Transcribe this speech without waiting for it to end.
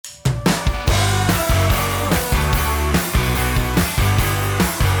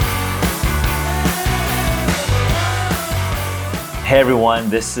Hey everyone,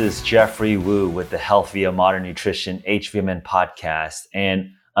 this is Jeffrey Wu with the Health via Modern Nutrition HVMN podcast. And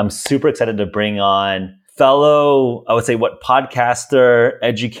I'm super excited to bring on fellow, podcaster,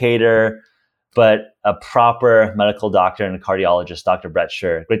 educator, but a proper medical doctor and a cardiologist, Dr. Bret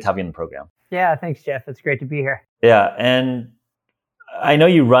Scher. Great to have you in the program. Yeah, thanks, Jeff. It's great to be here. Yeah, and I know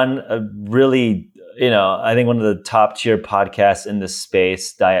you run a really, I think one of the top tier podcasts in this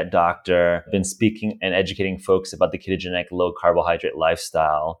space, Diet Doctor, been speaking and educating folks about the ketogenic low carbohydrate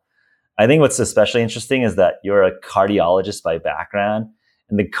lifestyle. I think what's especially interesting is that you're a cardiologist by background,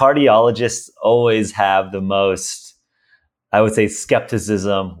 and the cardiologists always have the most, I would say,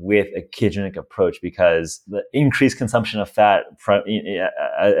 skepticism with a ketogenic approach because the increased consumption of fat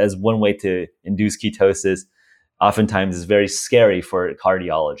as one way to induce ketosis oftentimes is very scary for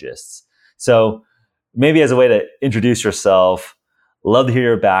cardiologists. So maybe as a way to introduce yourself, love to hear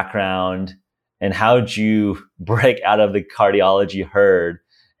your background and how'd you break out of the cardiology herd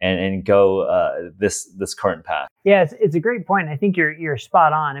and go this current path? Yeah, it's a great point. I think you're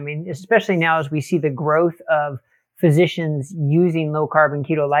spot on. I mean, especially now as we see the growth of physicians using low carb and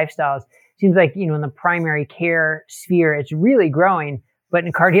keto lifestyles, it seems like, in the primary care sphere, it's really growing, but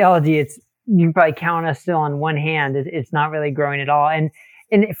in cardiology, you can probably count us still on one hand. It's not really growing at all. And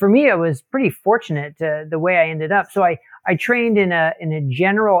for me, I was pretty fortunate the way I ended up. So I trained in a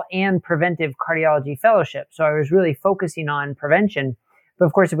general and preventive cardiology fellowship. So I was really focusing on prevention. But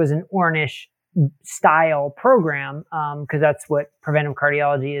of course, it was an Ornish style program because that's what preventive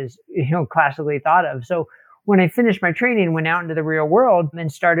cardiology is, classically thought of. So when I finished my training, went out into the real world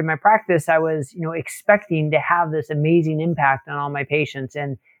and started my practice, I was, expecting to have this amazing impact on all my patients.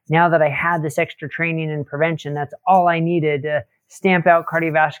 And now that I had this extra training in prevention, that's all I needed to stamp out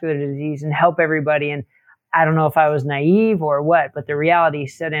cardiovascular disease and help everybody. And I don't know if I was naive or what, but the reality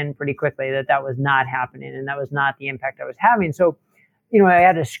set in pretty quickly that was not happening and that was not the impact I was having. So, I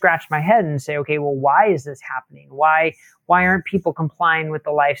had to scratch my head and say, okay, well, why is this happening? Why aren't people complying with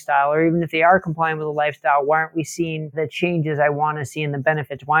the lifestyle? Or even if they are complying with the lifestyle, why aren't we seeing the changes I want to see in the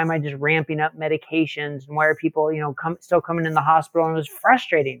benefits? Why am I just ramping up medications? And why are people, still coming in the hospital? And it was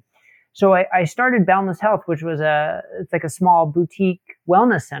frustrating. So I started Boundless Health, which was it's like a small boutique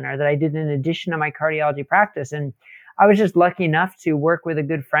wellness center that I did in addition to my cardiology practice. And I was just lucky enough to work with a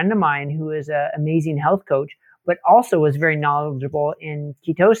good friend of mine who is an amazing health coach, but also was very knowledgeable in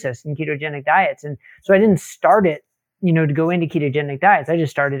ketosis and ketogenic diets. And so I didn't start it, to go into ketogenic diets. I just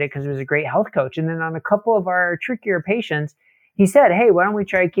started it because it was a great health coach. And then on a couple of our trickier patients, he said, hey, why don't we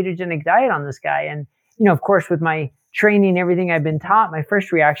try a ketogenic diet on this guy? And, of course, with my training, everything I've been taught, my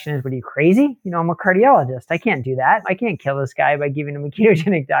first reaction is, what, are you crazy? I'm a cardiologist. I can't do that. I can't kill this guy by giving him a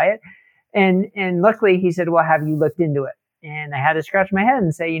ketogenic diet. And luckily he said, well, have you looked into it? And I had to scratch my head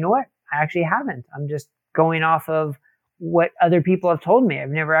and say, you know what? I actually haven't. I'm just going off of what other people have told me. I've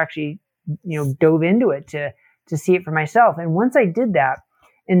never actually, dove into it to see it for myself. And once I did that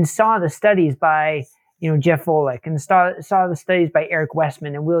and saw the studies by, Jeff Volek and saw the studies by Eric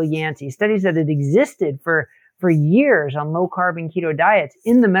Westman and Will Yancey, studies that had existed for years on low carb and keto diets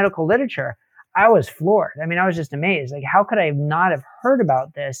in the medical literature, I was floored. I mean, I was just amazed. Like, how could I not have heard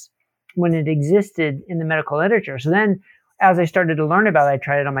about this when it existed in the medical literature? So then as I started to learn about it, I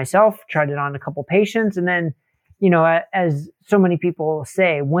tried it on myself, tried it on a couple patients. And then, as so many people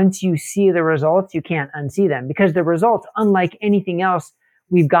say, once you see the results, you can't unsee them because the results, unlike anything else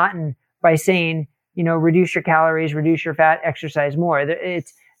we've gotten by saying, reduce your calories, reduce your fat, exercise more.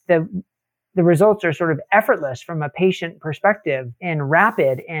 It's the results are sort of effortless from a patient perspective and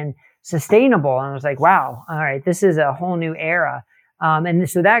rapid and sustainable. And I was like, wow, all right, this is a whole new era. And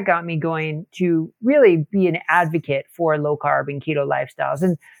so that got me going to really be an advocate for low carb and keto lifestyles.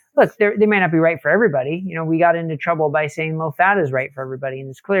 And look, they may not be right for everybody. We got into trouble by saying low fat is right for everybody. And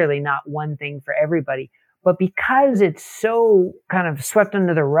it's clearly not one thing for everybody. But because it's so kind of swept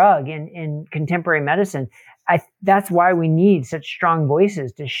under the rug in contemporary medicine, that's why we need such strong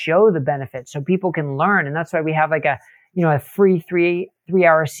voices to show the benefits so people can learn. And that's why we have like a free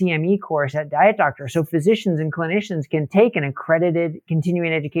three-hour CME course at Diet Doctor. So physicians and clinicians can take an accredited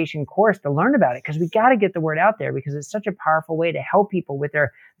continuing education course to learn about it because we got to get the word out there because it's such a powerful way to help people with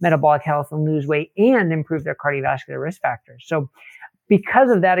their metabolic health and lose weight and improve their cardiovascular risk factors. So because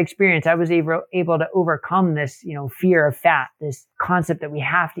of that experience, I was able to overcome this, fear of fat, this concept that we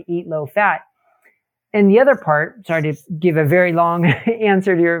have to eat low fat. And the other part, sorry to give a very long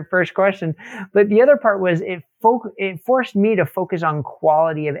answer to your first question, but the other part was it forced me to focus on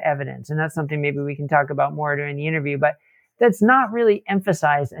quality of evidence. And that's something maybe we can talk about more during the interview, but that's not really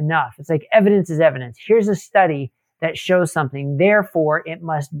emphasized enough. It's like evidence is evidence. Here's a study that shows something, therefore it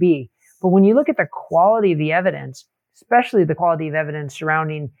must be. But when you look at the quality of the evidence, especially the quality of evidence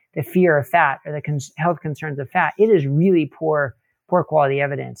surrounding the fear of fat or the health concerns of fat, it is really poor quality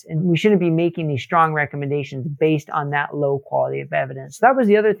evidence. And we shouldn't be making these strong recommendations based on that low quality of evidence. So that was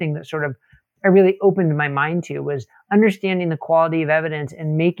the other thing that sort of I really opened my mind to, was understanding the quality of evidence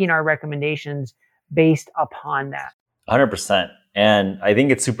and making our recommendations based upon that. 100%. And I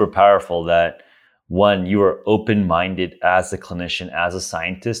think it's super powerful that, one, you are open-minded as a clinician, as a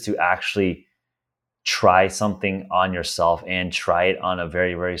scientist, to actually try something on yourself and try it on a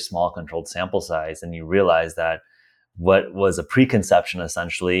very, very small controlled sample size. And you realize that what was a preconception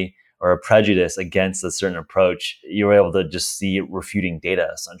essentially, or a prejudice against a certain approach, you were able to just see refuting data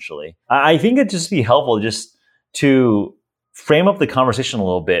essentially. I think it'd just be helpful just to frame up the conversation a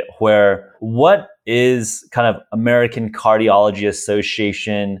little bit, where what is kind of American Cardiology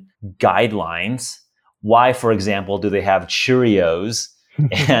Association guidelines? Why, for example, do they have Cheerios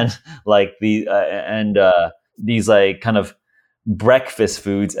and like these like kind of breakfast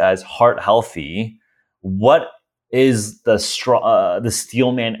foods as heart healthy? What is the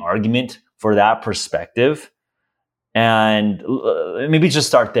Steelman argument for that perspective? And maybe just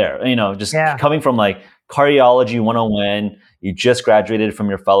start there, coming from like Cardiology 101, you just graduated from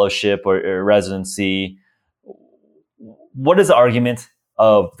your fellowship or residency. What is the argument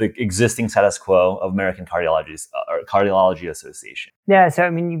of the existing status quo of American Cardiology Association? Yeah, so I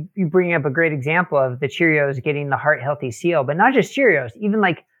mean, you bring up a great example of the Cheerios getting the heart healthy seal, but not just Cheerios, even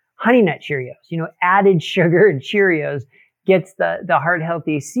like Honey Nut Cheerios, added sugar in Cheerios gets the heart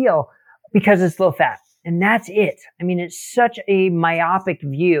healthy seal because it's low fat. And that's it. I mean, it's such a myopic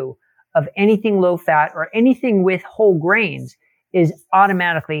view of anything low fat or anything with whole grains is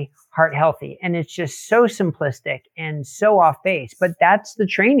automatically heart healthy. And it's just so simplistic and so off base, but that's the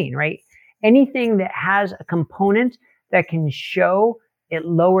training, right? Anything that has a component that can show it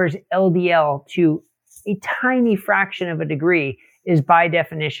lowers LDL to a tiny fraction of a degree is by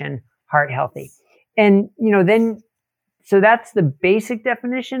definition heart healthy. And, so that's the basic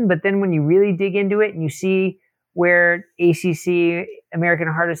definition. But then when you really dig into it and you see where ACC, American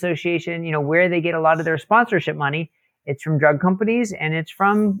Heart Association, where they get a lot of their sponsorship money, it's from drug companies and it's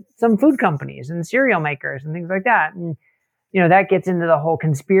from some food companies and cereal makers and things like that. And, that gets into the whole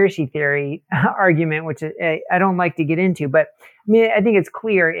conspiracy theory argument, which I don't like to get into. But I mean, I think it's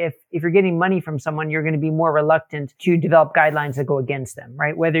clear if you're getting money from someone, you're going to be more reluctant to develop guidelines that go against them,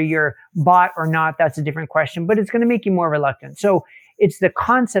 right? Whether you're bought or not, that's a different question, but it's going to make you more reluctant. So it's the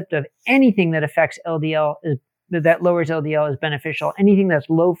concept of anything that affects LDL that lowers LDL is beneficial. Anything that's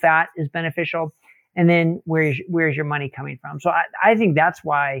low fat is beneficial. And then where's your money coming from? So I think that's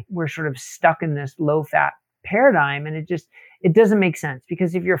why we're sort of stuck in this low fat paradigm. And it doesn't make sense,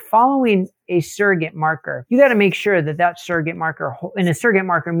 because if you're following a surrogate marker, you got to make sure that surrogate marker, and a surrogate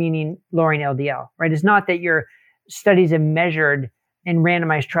marker meaning lowering LDL, right? It's not that your studies have measured in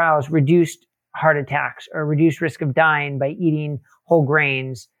randomized trials reduced heart attacks or reduced risk of dying by eating whole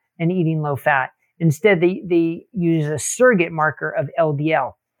grains and eating low fat. Instead, they use a surrogate marker of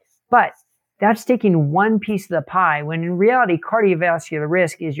LDL. But that's taking one piece of the pie, when in reality, cardiovascular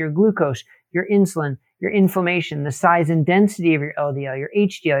risk is your glucose, your insulin, your inflammation, the size and density of your LDL, your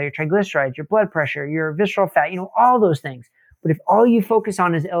HDL, your triglycerides, your blood pressure, your visceral fat, all those things. But if all you focus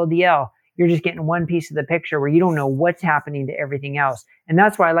on is LDL, you're just getting one piece of the picture where you don't know what's happening to everything else. And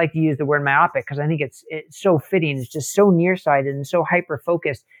that's why I like to use the word myopic, because I think it's so fitting. It's just so nearsighted and so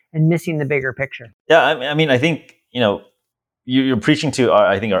hyper-focused and missing the bigger picture. Yeah, I mean, I think, you're preaching to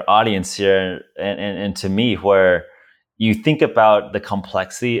our audience here and to me, where you think about the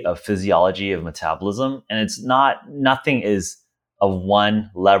complexity of physiology of metabolism, and nothing is a one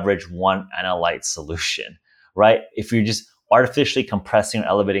leverage, one analyte solution, right? If you're just artificially compressing or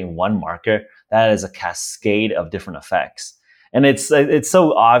elevating one marker, that is a cascade of different effects. And it's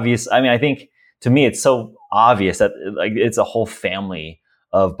so obvious. I mean, I think to me, it's so obvious that it's a whole family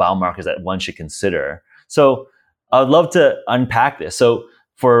of biomarkers that one should consider. So I would love to unpack this. So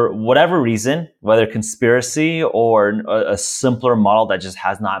for whatever reason, whether conspiracy or a simpler model that just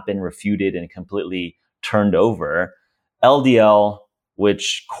has not been refuted and completely turned over, LDL,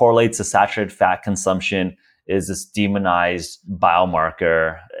 which correlates to saturated fat consumption, is this demonized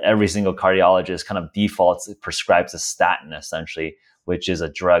biomarker. Every single cardiologist kind of prescribes a statin, essentially, which is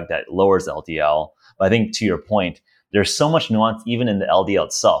a drug that lowers LDL. But I think to your point, there's so much nuance even in the LDL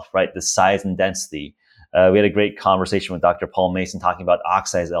itself, right? The size and density. We had a great conversation with Dr. Paul Mason talking about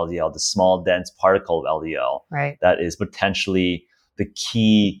oxidized LDL, the small, dense particle of LDL, right, that is potentially the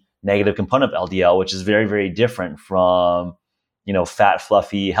key negative component of LDL, which is very, very different from, fat,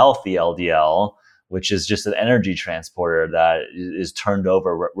 fluffy, healthy LDL, which is just an energy transporter that is turned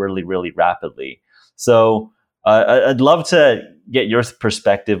over really, really rapidly. So I'd love to get your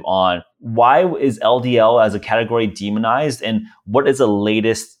perspective on why is LDL as a category demonized, and what is the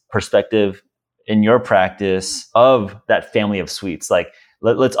latest perspective in your practice of that family of sweets? Like,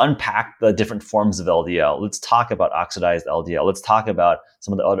 let's unpack the different forms of LDL. Let's talk about oxidized LDL. Let's talk about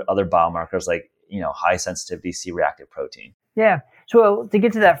some of the other biomarkers like, high sensitivity C-reactive protein. Yeah. So to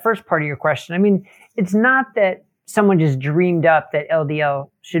get to that first part of your question, I mean, it's not that someone just dreamed up that LDL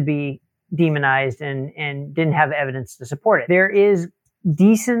should be demonized and didn't have evidence to support it. There is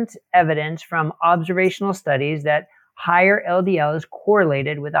decent evidence from observational studies that higher LDL is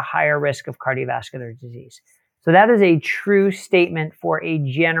correlated with a higher risk of cardiovascular disease. So that is a true statement for a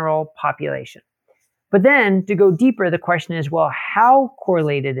general population. But then to go deeper, the question is, well, how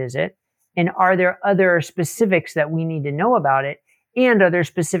correlated is it? And are there other specifics that we need to know about it? And are there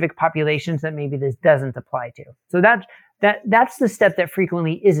specific populations that maybe this doesn't apply to? So that's the step that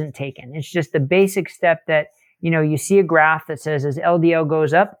frequently isn't taken. It's just the basic step that, you see a graph that says as LDL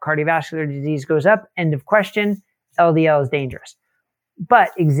goes up, cardiovascular disease goes up, end of question, LDL is dangerous.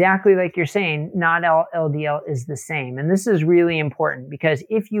 But exactly like you're saying, not all LDL is the same. And this is really important because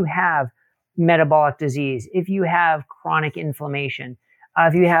if you have metabolic disease, if you have chronic inflammation,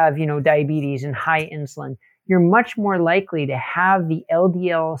 if you have, diabetes and high insulin, you're much more likely to have the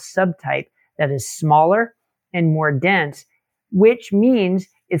LDL subtype that is smaller and more dense, which means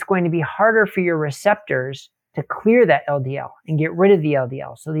it's going to be harder for your receptors to clear that LDL and get rid of the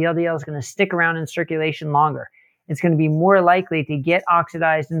LDL. So the LDL is going to stick around in circulation longer. It's going to be more likely to get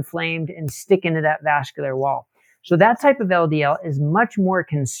oxidized, inflamed, and stick into that vascular wall. So that type of LDL is much more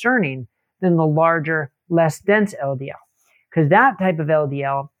concerning than the larger, less dense LDL. Because that type of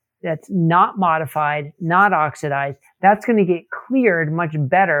LDL that's not modified, not oxidized, that's going to get cleared much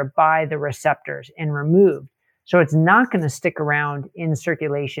better by the receptors and removed. So it's not going to stick around in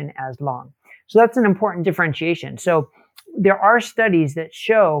circulation as long. So that's an important differentiation. So there are studies that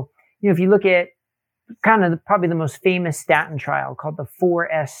show, if you look at kind of probably the most famous statin trial called the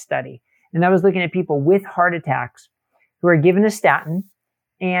 4S study, and that was looking at people with heart attacks who are given a statin,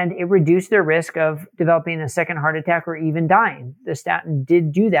 and it reduced their risk of developing a second heart attack or even dying. The statin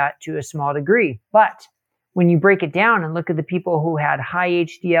did do that to a small degree. But when you break it down and look at the people who had high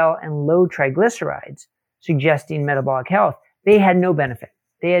HDL and low triglycerides, suggesting metabolic health, they had no benefit.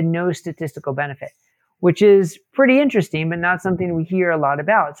 They had no statistical benefit, which is pretty interesting, but not something we hear a lot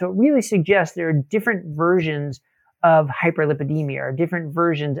about. So it really suggests there are different versions of hyperlipidemia or different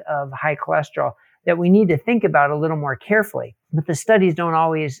versions of high cholesterol that we need to think about a little more carefully. But the studies don't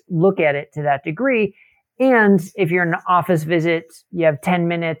always look at it to that degree. And if you're in an office visit, you have 10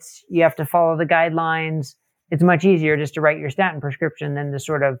 minutes, you have to follow the guidelines. It's much easier just to write your statin prescription than to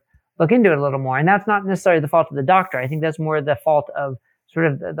sort of look into it a little more. And that's not necessarily the fault of the doctor. I think that's more the fault of sort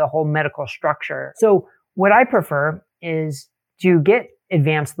of the whole medical structure. So what I prefer is to get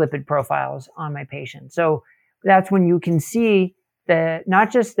advanced lipid profiles on my patients. So that's when you can see not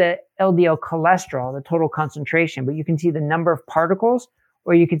just the LDL cholesterol, the total concentration, but you can see the number of particles,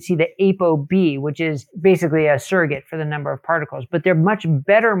 or you can see the ApoB, which is basically a surrogate for the number of particles. But they're much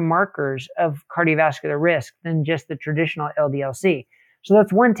better markers of cardiovascular risk than just the traditional LDL-C. So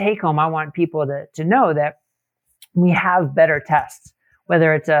that's one take home I want people to know, that we have better tests,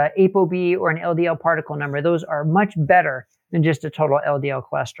 whether it's a ApoB or an LDL particle number. Those are much better than just a total LDL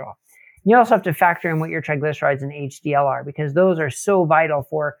cholesterol. You also have to factor in what your triglycerides and HDL are, because those are so vital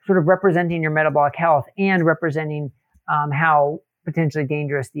for sort of representing your metabolic health and representing how potentially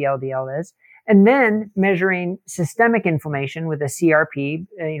dangerous the LDL is. And then measuring systemic inflammation with a CRP,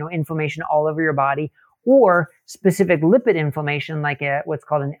 inflammation all over your body, or specific lipid inflammation like what's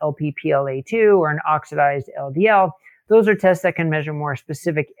called an Lp(PLA2) or an oxidized LDL. Those are tests that can measure more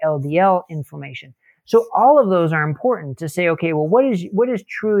specific LDL inflammation. So all of those are important to say, okay, well, what is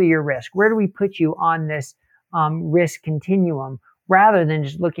truly your risk? Where do we put you on this risk continuum, rather than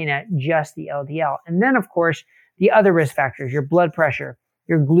just looking at just the LDL? And then, of course, the other risk factors, your blood pressure,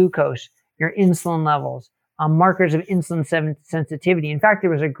 your glucose, your insulin levels, markers of insulin sensitivity. In fact,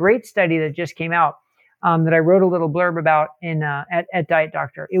 there was a great study that just came out that I wrote a little blurb about at Diet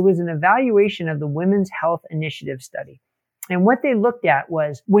Doctor. It was an evaluation of the Women's Health Initiative study. And what they looked at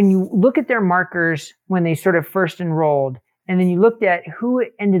was, when you look at their markers when they sort of first enrolled, and then you looked at who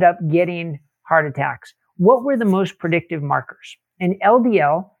ended up getting heart attacks, what were the most predictive markers? And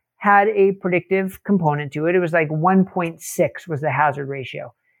LDL had a predictive component to it. It was like 1.6 was the hazard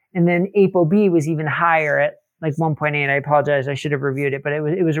ratio. And then ApoB was even higher at like 1.8. I apologize, I should have reviewed it, but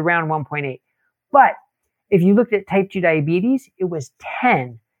it was around 1.8. But if you looked at type 2 diabetes, it was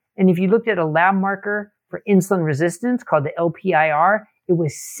 10. And if you looked at a lab marker for insulin resistance called the LPIR, it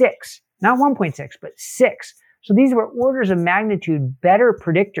was 6, not 1.6, but 6. So these were orders of magnitude better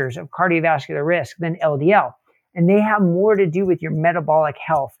predictors of cardiovascular risk than LDL. And they have more to do with your metabolic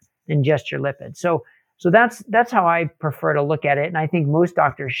health than just your lipids. So that's how I prefer to look at it. And I think most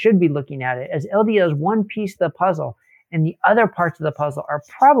doctors should be looking at it as LDL is one piece of the puzzle. And the other parts of the puzzle are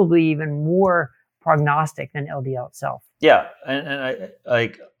probably even more prognostic than LDL itself. Yeah. And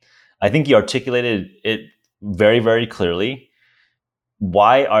I think you articulated it very, very clearly.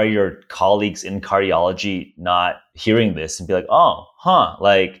 Why are your colleagues in cardiology not hearing this and be like, oh,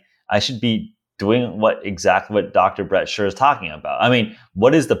 like I should be doing exactly what Dr. Bret Scher is talking about? I mean,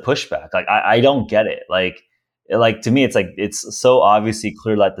 what is the pushback? Like, I don't get it. Like to me, it's so obviously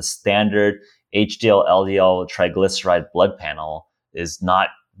clear that the standard HDL, LDL, triglyceride blood panel is not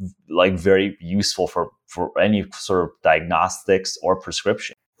like very useful for any sort of diagnostics or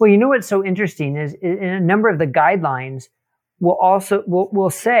prescription. Well, you know what's so interesting is in a number of the guidelines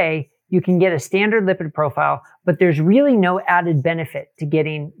will say you can get a standard lipid profile, but there's really no added benefit to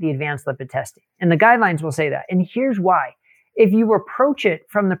getting the advanced lipid testing. And the guidelines will say that. And here's why. If you approach it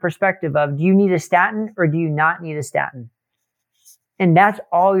from the perspective of, do you need a statin or do you not need a statin? And that's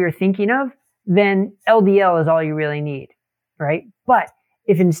all you're thinking of, then LDL is all you really need, right? But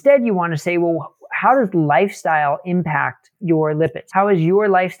if instead you want to say, well, how does lifestyle impact your lipids? How is your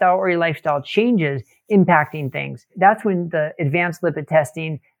lifestyle or your lifestyle changes impacting things? That's when the advanced lipid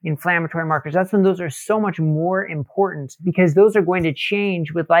testing, inflammatory markers, that's when those are so much more important because those are going to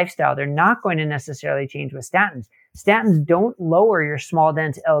change with lifestyle. They're not going to necessarily change with statins. Statins don't lower your small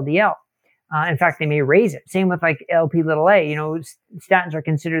dense LDL. In fact, they may raise it. Same with like Lp(a). Statins are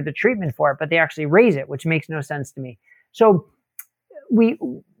considered the treatment for it, but they actually raise it, which makes no sense to me. So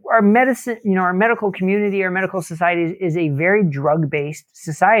our medicine, our medical community, our medical society is a very drug-based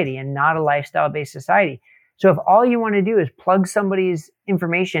society and not a lifestyle-based society. So if all you want to do is plug somebody's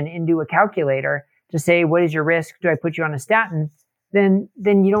information into a calculator to say, what is your risk? Do I put you on a statin? Then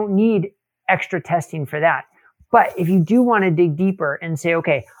you don't need extra testing for that. But if you do want to dig deeper and say,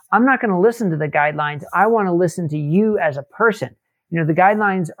 okay, I'm not going to listen to the guidelines. I want to listen to you as a person. The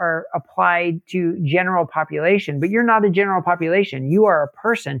guidelines are applied to general population, but you're not a general population. You are a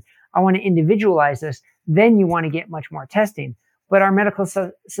person. I want to individualize this. Then you want to get much more testing. But our medical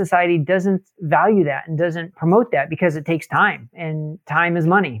society doesn't value that and doesn't promote that because it takes time, and time is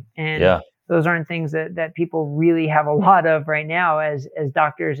money. And those aren't things that people really have a lot of right now as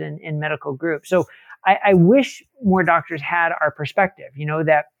doctors in medical groups. So I wish more doctors had our perspective,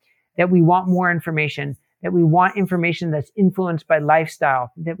 that we want more information, that we want information that's influenced by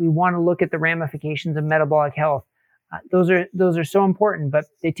lifestyle, that we want to look at the ramifications of metabolic health. Those are so important, but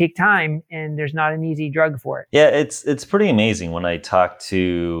they take time and there's not an easy drug for it. Yeah, it's pretty amazing when I talk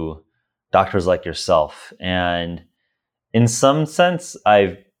to doctors like yourself. And in some sense,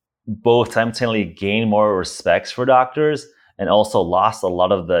 I've both simultaneously gained more respects for doctors and also lost a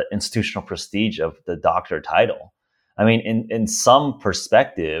lot of the institutional prestige of the doctor title. I mean, in some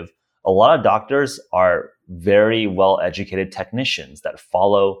perspective, a lot of doctors are very well-educated technicians that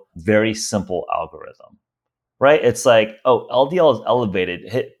follow very simple algorithm, right? It's like, oh, LDL is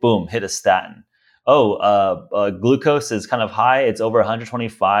elevated, hit a statin. Oh, glucose is kind of high. It's over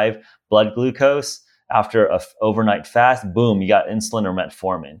 125 blood glucose after a overnight fast. Boom, you got insulin or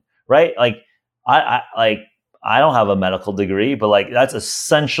metformin, right? Like, I don't have a medical degree, but like that's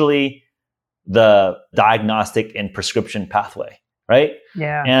essentially the diagnostic and prescription pathway, right?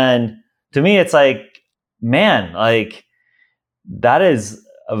 Yeah. And to me, it's like, man, like that is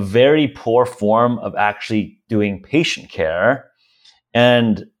a very poor form of actually doing patient care.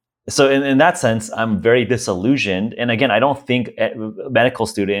 And so in that sense, I'm very disillusioned. And again, I don't think medical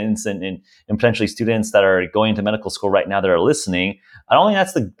students and potentially students that are going to medical school right now that are listening, I don't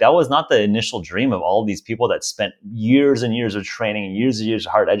think that was not the initial dream of all these people that spent years and years of training and years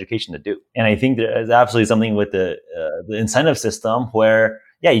of hard education to do. And I think there is absolutely something with the incentive system where,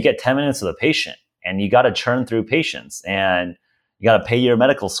 you get 10 minutes of the patient and you got to churn through patients and you got to pay your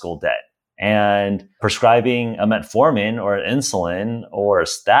medical school debt. And prescribing a metformin or an insulin or a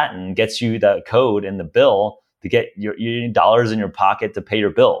statin gets you the code in the bill to get your dollars in your pocket to pay your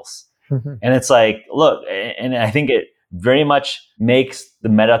bills. Mm-hmm. And it's like, look, and I think it very much makes the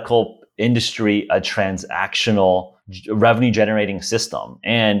medical industry a transactional revenue generating system.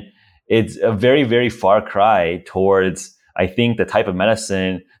 And it's a very, very far cry towards, I think, the type of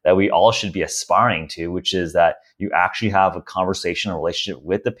medicine that we all should be aspiring to, which is that you actually have a conversation, a relationship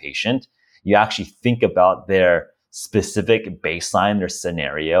with the patient. You actually think about their specific baseline, their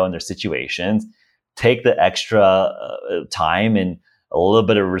scenario, and their situations. Take the extra time and a little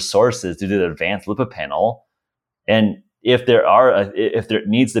bit of resources to do the advanced lipid panel, and if there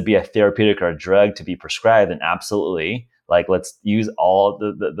needs to be a therapeutic or a drug to be prescribed, then absolutely. Like, let's use all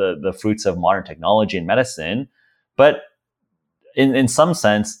the fruits of modern technology and medicine. But in some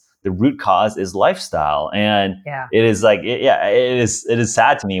sense, the root cause is lifestyle. And it is like, it is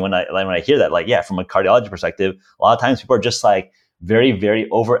sad to me when I hear that, like, from a cardiology perspective, a lot of times people are just like very, very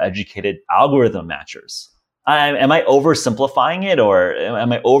overeducated algorithm matchers. Am I oversimplifying it, or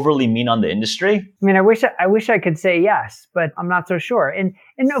am I overly mean on the industry? I mean, I wish I could say yes, but I'm not so sure. And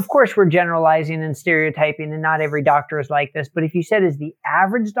of course, we're generalizing and stereotyping, and not every doctor is like this. But if you said, is the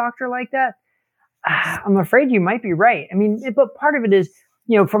average doctor like that? I'm afraid you might be right. I mean, but part of it is,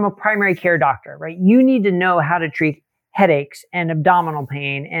 from a primary care doctor, right? You need to know how to treat headaches and abdominal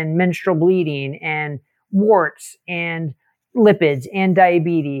pain and menstrual bleeding and warts and lipids and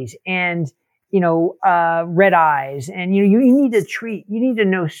diabetes and red eyes. And, you need to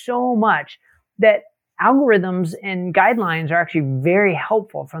know so much that algorithms and guidelines are actually very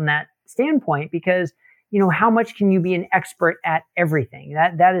helpful from that standpoint, because, how much can you be an expert at everything?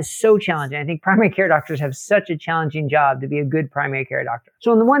 That is so challenging. I think primary care doctors have such a challenging job to be a good primary care doctor.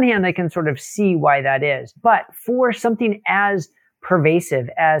 So on the one hand, I can sort of see why that is. But for something as pervasive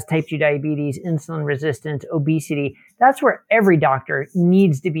as type 2 diabetes, insulin resistance, obesity, that's where every doctor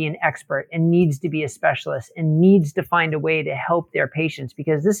needs to be an expert and needs to be a specialist and needs to find a way to help their patients,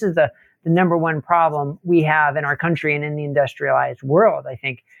 because this is the number one problem we have in our country and in the industrialized world, I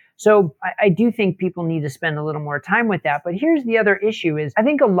think. So I do think people need to spend a little more time with that. But here's the other issue is, I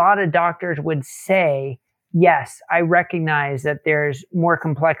think a lot of doctors would say, yes, I recognize that there's more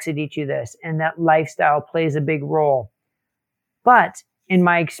complexity to this and that lifestyle plays a big role. But in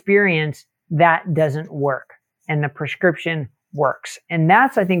my experience, that doesn't work, and the prescription works. And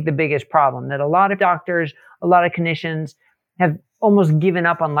that's, I think, the biggest problem, that a lot of doctors, a lot of clinicians have almost given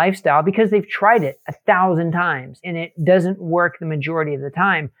up on lifestyle because they've tried it 1,000 times and it doesn't work the majority of the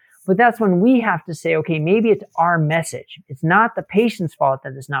time. But that's when we have to say, okay, maybe it's our message. It's not the patient's fault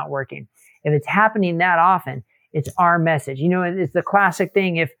that it's not working. If it's happening that often, it's our message. It's the classic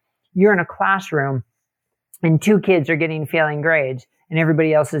thing. If you're in a classroom and 2 kids are getting failing grades and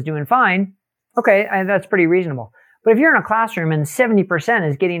everybody else is doing fine, okay, that's pretty reasonable. But if you're in a classroom and 70%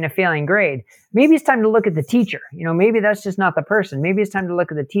 is getting a failing grade, maybe it's time to look at the teacher. Maybe that's just not the person. Maybe it's time to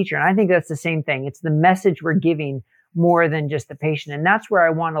look at the teacher. And I think that's the same thing. It's the message we're giving more than just the patient. And that's where I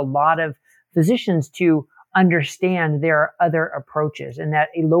want a lot of physicians to understand there are other approaches, and that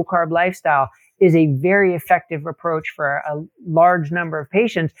a low carb lifestyle is a very effective approach for a large number of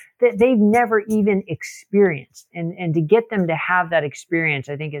patients that they've never even experienced. And to get them to have that experience,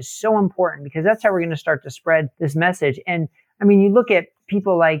 I think, is so important, because that's how we're going to start to spread this message. And I mean, you look at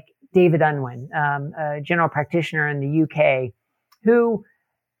people like David Unwin, a general practitioner in the UK, who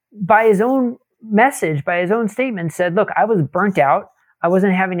by his own message, by his own statement, said, look, I was burnt out. I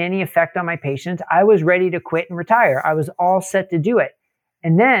wasn't having any effect on my patients. I was ready to quit and retire. I was all set to do it.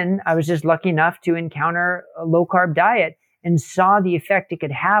 And then I was just lucky enough to encounter a low carb diet and saw the effect it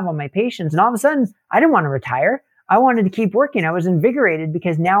could have on my patients. And all of a sudden, I didn't want to retire. I wanted to keep working. I was invigorated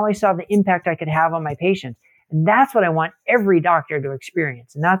because now I saw the impact I could have on my patients. And that's what I want every doctor to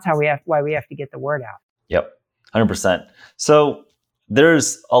experience. And that's why we have to get the word out. Yep, 100%. So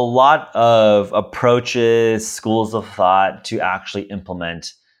there's a lot of approaches, schools of thought to actually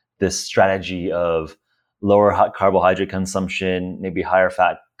implement this strategy of lower carbohydrate consumption, maybe higher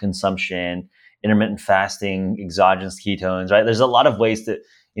fat consumption, intermittent fasting, exogenous ketones, right? There's a lot of ways to,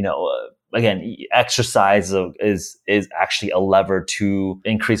 again, exercise is actually a lever to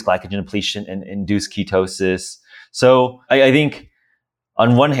increase glycogen depletion and induce ketosis. So I think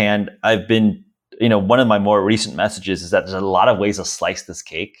on one hand, I've been, one of my more recent messages is that there's a lot of ways to slice this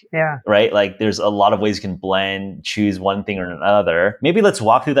cake. Yeah. Right? Like, there's a lot of ways you can blend, choose one thing or another. Maybe let's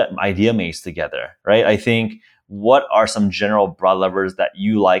walk through that idea maze together, right? I think, what are some general broad levers that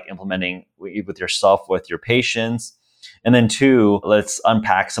you like implementing with yourself, with your patients? And then 2, let's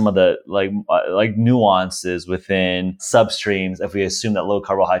unpack some of the like nuances within substreams. If we assume that low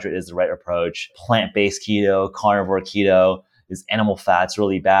carbohydrate is the right approach, plant-based keto, carnivore keto, is animal fats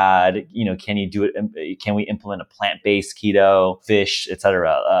really bad? Can you do it? Can we implement a plant-based keto, fish,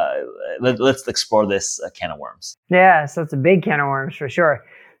 etc.? Let's explore this can of worms. Yeah, so it's a big can of worms for sure.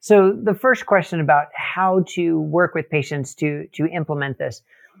 So the first question about how to work with patients to implement this,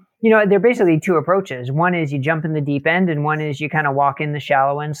 there are basically 2 approaches. One is you jump in the deep end, and one is you kind of walk in the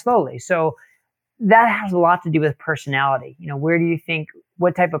shallow end slowly. So that has a lot to do with personality. Where do you think,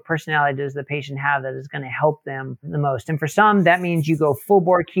 what type of personality does the patient have that is going to help them the most? And for some, that means you go full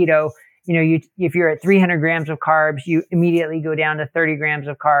bore keto. If you're at 300 grams of carbs, you immediately go down to 30 grams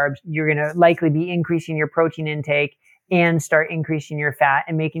of carbs. You're going to likely be increasing your protein intake, and start increasing your fat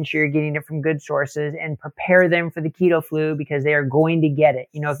and making sure you're getting it from good sources and prepare them for the keto flu because they are going to get it.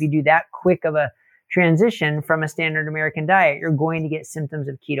 If you do that quick of a transition from a standard American diet, you're going to get symptoms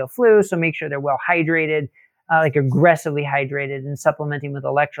of keto flu. So make sure they're well hydrated, like aggressively hydrated, and supplementing with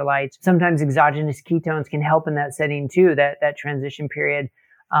electrolytes. Sometimes exogenous ketones can help in that setting too, that transition period.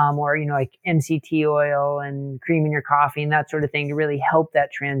 Or, like MCT oil and cream in your coffee and that sort of thing to really help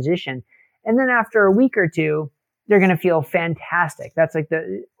that transition. And then after a week or two, they're going to feel fantastic. That's like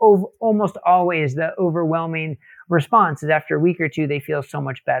almost always the overwhelming response is after a week or two, they feel so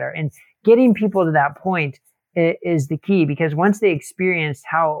much better. And getting people to that point is the key, because once they experience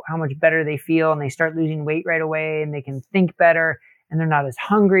how much better they feel and they start losing weight right away and they can think better and they're not as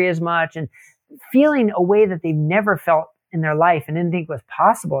hungry as much and feeling a way that they've never felt in their life and didn't think was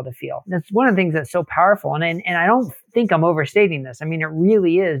possible to feel. That's one of the things that's so powerful. And I don't think I'm overstating this. I mean, it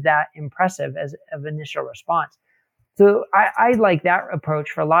really is that impressive as of initial response. So I like that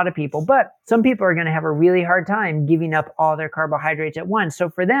approach for a lot of people, but some people are going to have a really hard time giving up all their carbohydrates at once. So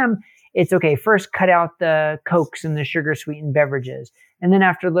for them, it's okay. First, cut out the Cokes and the sugar sweetened beverages. And then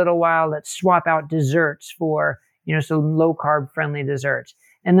after a little while, let's swap out desserts for, some low carb friendly desserts.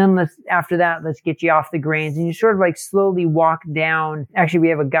 And then after that, let's get you off the grains. And you sort of like slowly walk down. Actually, we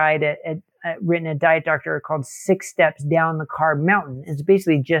have a guide written at Diet Doctor called 6 Steps Down the Carb Mountain. It's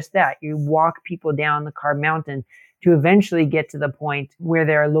basically just that. You walk people down the carb mountain to eventually get to the point where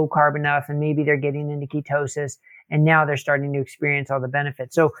they're low carb enough and maybe they're getting into ketosis and now they're starting to experience all the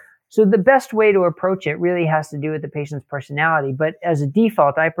benefits. So the best way to approach it really has to do with the patient's personality. But as a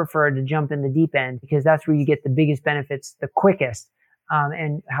default, I prefer to jump in the deep end because that's where you get the biggest benefits the quickest.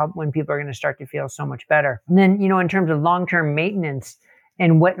 And when people are going to start to feel so much better. And then, in terms of long-term maintenance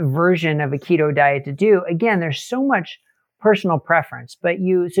and what version of a keto diet to do, again, there's so much personal preference. But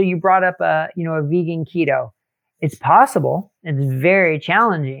you brought up a vegan keto. It's possible. It's very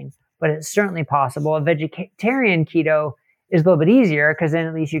challenging, but it's certainly possible. A vegetarian keto is a little bit easier because then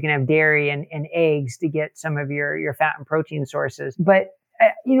at least you can have dairy and eggs to get some of your fat and protein sources. But,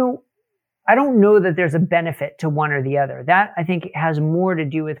 I don't know that there's a benefit to one or the other. That, I think, has more to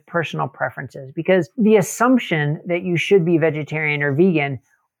do with personal preferences, because the assumption that you should be vegetarian or vegan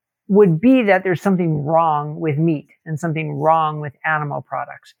would be that there's something wrong with meat and something wrong with animal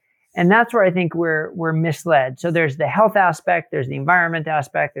products. And that's where I think we're misled. So there's the health aspect, there's the environment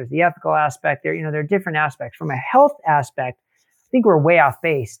aspect, there's the ethical aspect. There are different aspects. From a health aspect, I think we're way off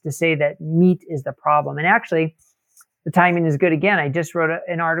base to say that meat is the problem. And actually, the timing is good again. I just wrote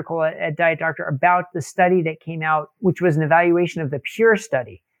an article at Diet Doctor about the study that came out, which was an evaluation of the PURE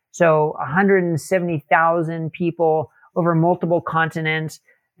study. So 170,000 people over multiple continents.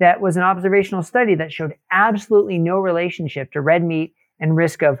 That was an observational study that showed absolutely no relationship to red meat and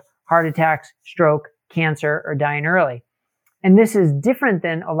risk of heart attacks, stroke, cancer, or dying early. And this is different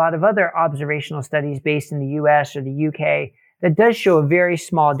than a lot of other observational studies based in the US or the UK that does show a very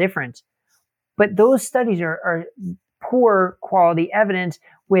small difference. But those studies are poor quality evidence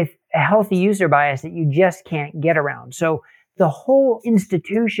with a healthy user bias that you just can't get around. So the whole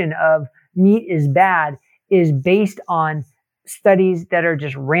institution of meat is bad is based on studies that are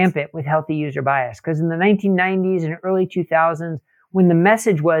just rampant with healthy user bias. Because in the 1990s and early 2000s, when the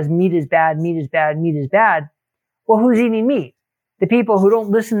message was meat is bad, meat is bad, meat is bad, well, who's eating meat? The people who don't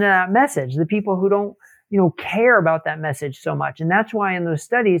listen to that message, the people who don't, care about that message so much. And that's why in those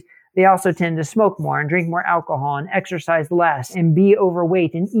studies, they also tend to smoke more and drink more alcohol and exercise less and be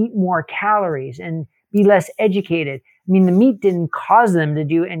overweight and eat more calories and be less educated. I mean, the meat didn't cause them to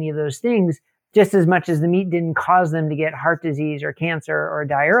do any of those things just as much as the meat didn't cause them to get heart disease or cancer or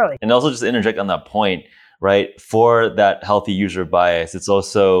die early. And also just to interject on that point, right? For that healthy user bias, it's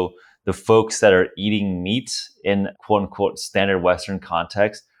also the folks that are eating meat in quote unquote standard Western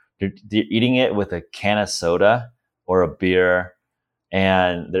context. They're eating it with a can of soda or a beer,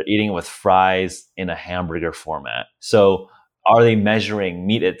 and they're eating it with fries in a hamburger format. So are they measuring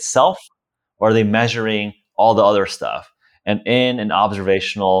meat itself, or are they measuring all the other stuff? And in an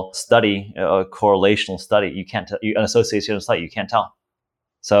observational study, a correlational study, you can't tell, an associational study, you can't tell.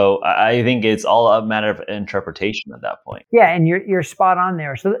 So I think it's all a matter of interpretation at that point. Yeah, and you're spot on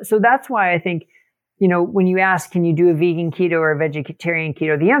there. So that's why I think, when you ask, can you do a vegan keto or a vegetarian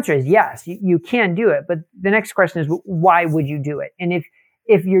keto? The answer is yes, you can do it. But the next question is, why would you do it? And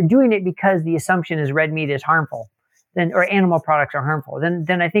if you're doing it because the assumption is red meat is harmful, then, or animal products are harmful,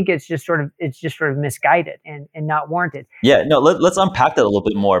 then I think it's just sort of misguided and not warranted. Yeah, no, let's unpack that a little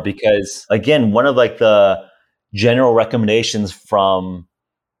bit more, because again, one of like the general recommendations from,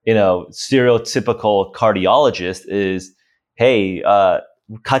 stereotypical cardiologists is, hey,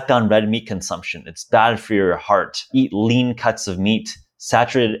 cut down red meat consumption. It's bad for your heart. Eat lean cuts of meat.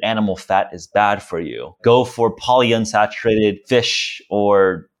 Saturated animal fat is bad for you. Go for polyunsaturated fish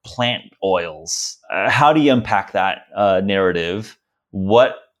or plant oils. How do you unpack that narrative?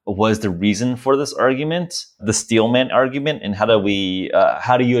 What was the reason for this argument, the Steelman argument, and how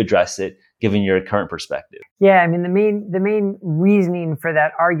do you address it given your current perspective? Yeah, I mean, the main reasoning for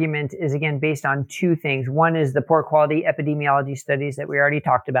that argument is, again, based on two things. One is the poor quality epidemiology studies that we already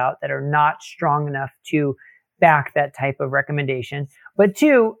talked about that are not strong enough to back that type of recommendation. But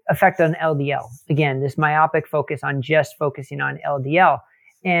two, effect on LDL. Again, this myopic focus on just focusing on LDL.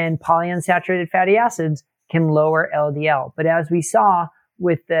 And polyunsaturated fatty acids can lower LDL. But as we saw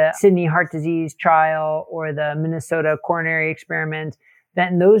with the Sydney heart disease trial or the Minnesota coronary experiment,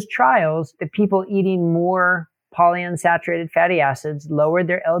 that in those trials, the people eating more polyunsaturated fatty acids lowered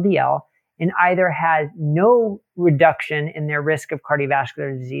their LDL and either had no reduction in their risk of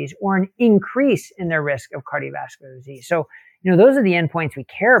cardiovascular disease or an increase in their risk of cardiovascular disease. So, those are the endpoints we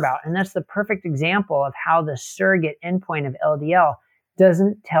care about. And that's the perfect example of how the surrogate endpoint of LDL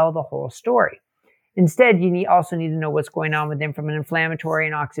doesn't tell the whole story. Instead, you also need to know what's going on with them from an inflammatory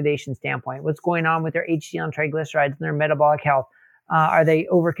and oxidation standpoint. What's going on with their HDL and triglycerides and their metabolic health? Are they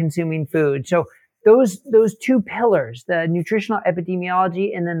over-consuming food? So those two pillars, the nutritional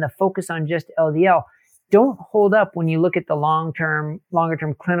epidemiology and then the focus on just LDL, don't hold up when you look at the longer-term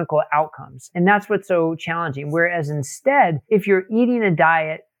clinical outcomes. And that's what's so challenging. Whereas instead, if you're eating a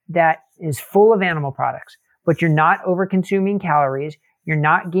diet that is full of animal products, but you're not over-consuming calories, you're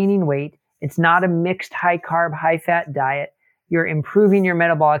not gaining weight, it's not a mixed high-carb, high-fat diet, you're improving your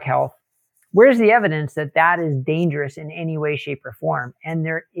metabolic health, where's the evidence that that is dangerous in any way, shape, or form? And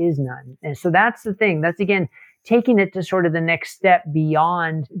there is none. And so that's the thing. That's, again, taking it to sort of the next step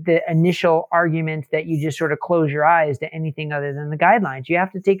beyond the initial argument that you just sort of close your eyes to anything other than the guidelines. You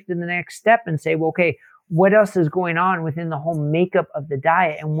have to take it to the next step and say, well, okay, what else is going on within the whole makeup of the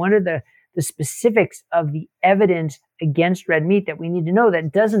diet? And what are the specifics of the evidence against red meat that we need to know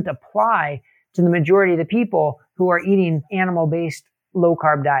that doesn't apply to the majority of the people who are eating animal-based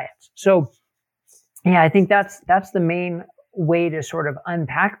low-carb diets? So, yeah, I think that's the main way to sort of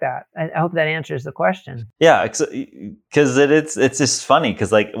unpack that. I hope that answers the question. Yeah, because it's just funny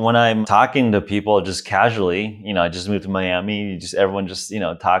because like when I'm talking to people just casually, I just moved to Miami. Everyone just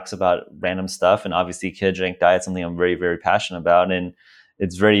talks about random stuff, and obviously ketogenic diet is something I'm very, very passionate about, and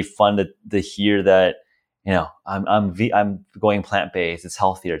it's very fun to hear that I'm going plant-based. It's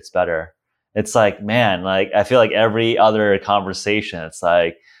healthier. It's better. It's like, man, like I feel like every other conversation, it's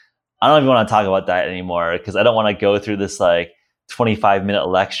like, I don't even want to talk about diet anymore because I don't want to go through this like 25-minute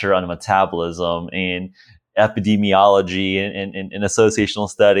lecture on metabolism and epidemiology and associational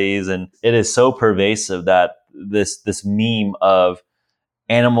studies. And it is so pervasive that this meme of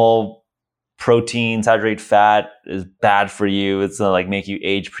animal protein, saturated fat is bad for you. It's gonna like make you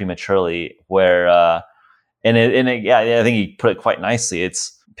age prematurely. I think you put it quite nicely.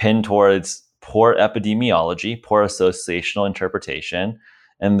 It's pinned towards poor epidemiology, poor associational interpretation,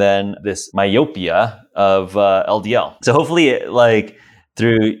 and then this myopia of LDL. So hopefully, like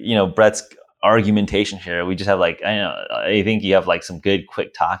through Bret's argumentation here, we just have like I think you have like some good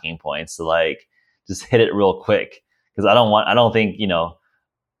quick talking points to like just hit it real quick because I don't think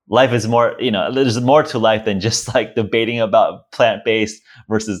life is more there's more to life than just like debating about plant-based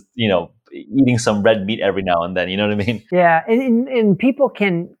versus eating some red meat every now and then. You know what I mean? Yeah, and people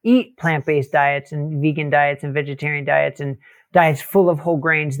can eat plant-based diets and vegan diets and vegetarian diets and diets full of whole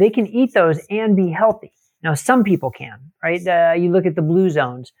grains. They can eat those and be healthy. Now, some people can, right? You look at the blue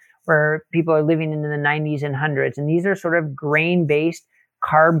zones where people are living in the 90s and 100s, and these are sort of grain-based,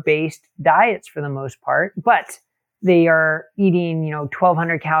 carb-based diets for the most part, but they are eating,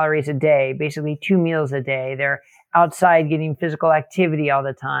 1,200 calories a day, basically 2 meals a day. They're outside getting physical activity all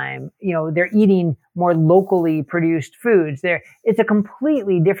the time. They're eating more locally produced foods. It's a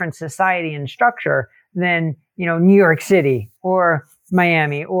completely different society and structure than New York City or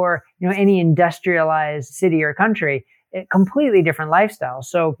Miami or any industrialized city or country. Completely different lifestyle.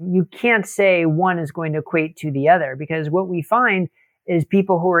 So you can't say one is going to equate to the other, because what we find is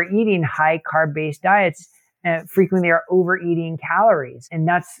people who are eating high carb based diets frequently are overeating calories, and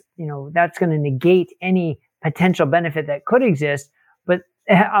that's going to negate any potential benefit that could exist. But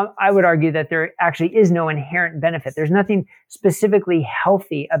I would argue that there actually is no inherent benefit. There's nothing specifically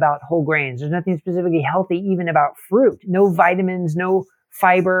healthy about whole grains. There's nothing specifically healthy even about fruit. No vitamins, no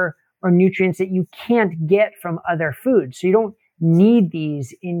fiber or nutrients that you can't get from other foods. So you don't need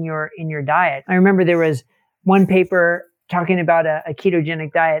these in your diet. I remember there was one paper talking about a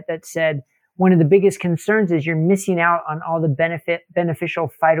ketogenic diet that said, one of the biggest concerns is you're missing out on all the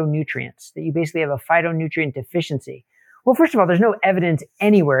beneficial phytonutrients, that you basically have a phytonutrient deficiency. Well, first of all, there's no evidence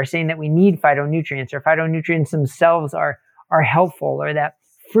anywhere saying that we need phytonutrients or phytonutrients themselves are helpful or that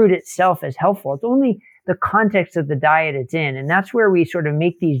fruit itself is helpful. It's only the context of the diet it's in. And that's where we sort of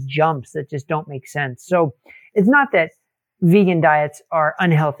make these jumps that just don't make sense. So it's not that vegan diets are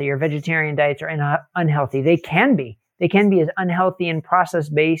unhealthy or vegetarian diets are unhealthy. They can be. They can be as unhealthy and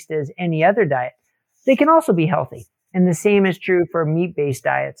process-based as any other diet. They can also be healthy. And the same is true for meat-based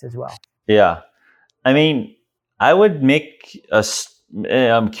diets as well. Yeah. I mean, I would make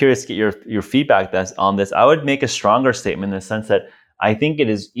I'm curious to get your feedback on this. I would make a stronger statement in the sense that I think it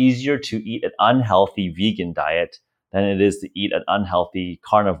is easier to eat an unhealthy vegan diet than it is to eat an unhealthy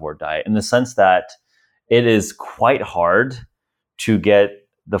carnivore diet, in the sense that it is quite hard to get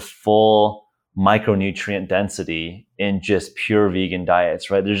the full micronutrient density in just pure vegan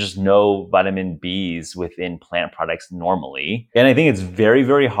diets, right? There's just no vitamin Bs within plant products normally. And I think it's very,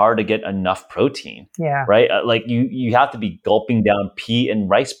 very hard to get enough protein, right? Like you have to be gulping down pea and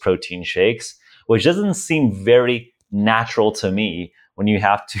rice protein shakes, which doesn't seem very natural to me when you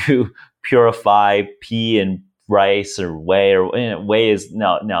have to purify pea and rice or whey, or whey is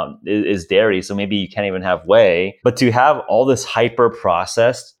is dairy, so maybe you can't even have whey. But to have all this hyper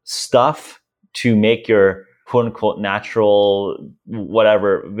processed stuff to make your quote unquote natural,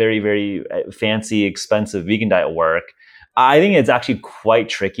 whatever, very, very fancy, expensive vegan diet work, I think it's actually quite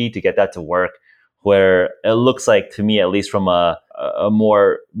tricky to get that to work, where it looks like, to me, at least from a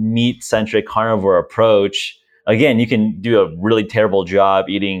more meat centric carnivore approach, again, you can do a really terrible job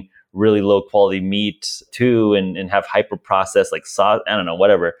eating really low quality meat too, and have hyper processed like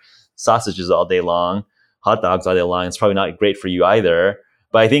sausages all day long, hot dogs all day long. It's probably not great for you either.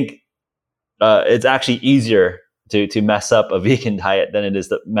 But I think it's actually easier to mess up a vegan diet than it is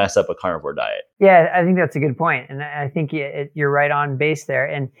to mess up a carnivore diet. Yeah, I think that's a good point. And I think you're right on base there.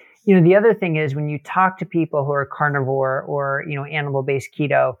 And, the other thing is when you talk to people who are carnivore or, animal-based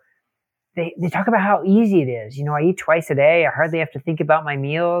keto, they talk about how easy it is. I eat twice a day. I hardly have to think about my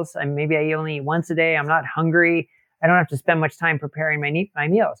meals. Maybe I only eat once a day. I'm not hungry. I don't have to spend much time preparing my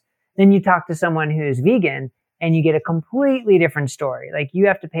meals. Then you talk to someone who's vegan and you get a completely different story. Like, you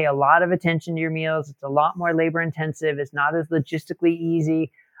have to pay a lot of attention to your meals. It's a lot more labor intensive. It's not as logistically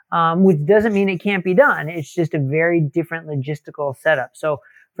easy, which doesn't mean it can't be done. It's just a very different logistical setup. So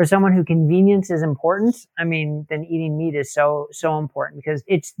for someone who convenience is important, then eating meat is so important, because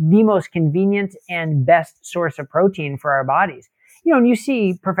it's the most convenient and best source of protein for our bodies. And you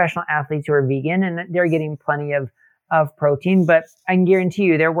see professional athletes who are vegan and they're getting plenty of protein, but I can guarantee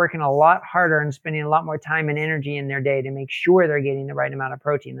you they're working a lot harder and spending a lot more time and energy in their day to make sure they're getting the right amount of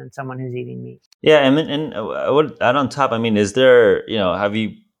protein than someone who's eating meat. Yeah, and I would add on top, is there, have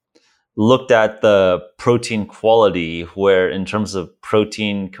you looked at the protein quality, where in terms of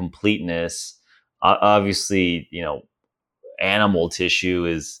protein completeness, obviously, animal tissue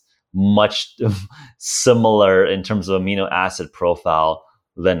is much similar in terms of amino acid profile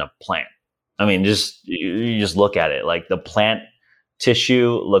than a plant. You just look at it, like the plant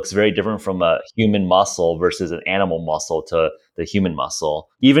tissue looks very different from a human muscle versus an animal muscle to the human muscle.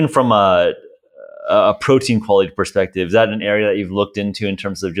 Even from a protein quality perspective, is that an area that you've looked into in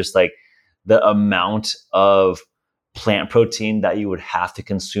terms of just like the amount of plant protein that you would have to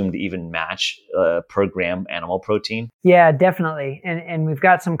consume to even match per gram animal protein? Yeah, definitely. And we've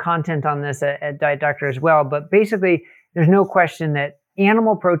got some content on this at Diet Doctor as well. But basically, there's no question that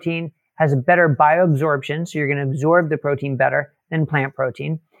animal protein has a better bioabsorption. So you're going to absorb the protein better than plant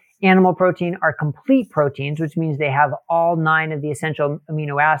protein. Animal protein are complete proteins, which means they have all 9 of the essential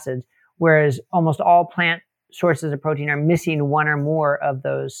amino acids, whereas almost all plant sources of protein are missing 1 or more of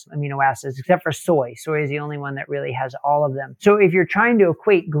those amino acids, except for soy. Soy is the only one that really has all of them. So if you're trying to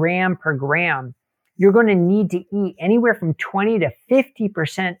equate gram per gram, you're going to need to eat anywhere from 20 to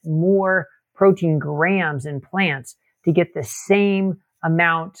 50% more protein grams in plants to get the same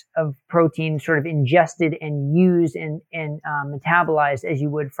amount of protein sort of ingested and used and metabolized as you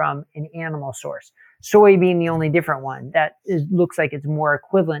would from an animal source. Soy being the only different one that looks like it's more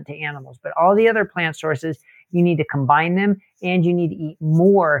equivalent to animals. But all the other plant sources, you need to combine them and you need to eat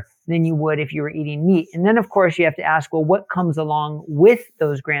more than you would if you were eating meat. And then, of course, you have to ask, well, what comes along with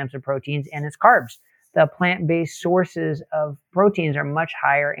those grams of proteins? And it's carbs. The plant-based sources of proteins are much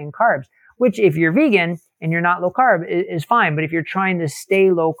higher in carbs, which if you're vegan and you're not low carb is fine. But if you're trying to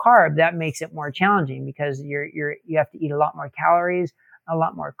stay low carb, that makes it more challenging because you have to eat a lot more calories, a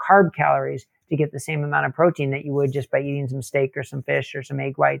lot more carb calories to get the same amount of protein that you would just by eating some steak or some fish or some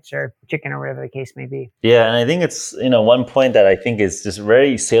egg whites or chicken or whatever the case may be. Yeah, and I think it's, one point that I think is just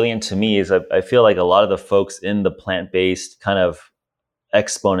very salient to me is I feel like a lot of the folks in the plant-based kind of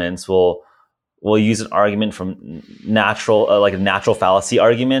exponents will use an argument from natural, like a natural fallacy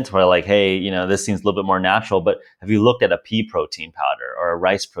argument where like, hey, this seems a little bit more natural, but have you looked at a pea protein powder or a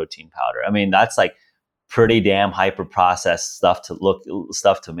rice protein powder? I mean, that's like pretty damn hyper processed stuff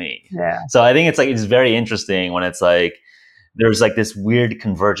to me. Yeah. So I think it's very interesting when it's like, there's like this weird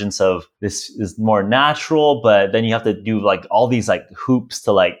convergence of this is more natural, but then you have to do like all these like hoops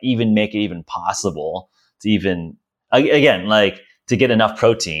to like even make it even possible to even, again, like to get enough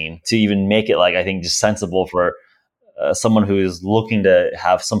protein to even make it like, I think just sensible for someone who is looking to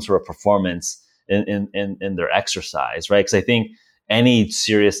have some sort of performance in their exercise, right? Because I think any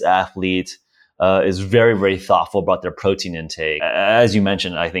serious athlete is very, very thoughtful about their protein intake. As you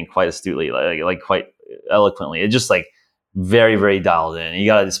mentioned, I think quite astutely, like quite eloquently, it's just like very, very dialed in. You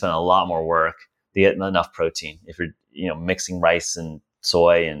got to spend a lot more work to get enough protein if you're, mixing rice and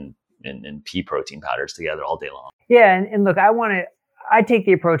soy and pea protein powders together all day long. Yeah. And look, I take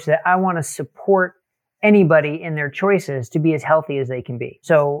the approach that I want to support anybody in their choices to be as healthy as they can be.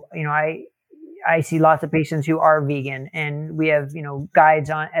 So, I see lots of patients who are vegan, and we have,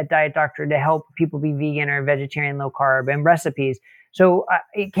 guides at Diet Doctor to help people be vegan or vegetarian, low carb, and recipes. So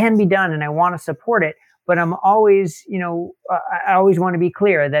it can be done, and I want to support it. But I'm always, I always want to be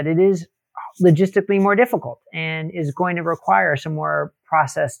clear that it is logistically more difficult and is going to require some more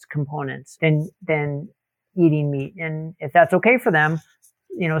processed components than eating meat. And if that's okay for them,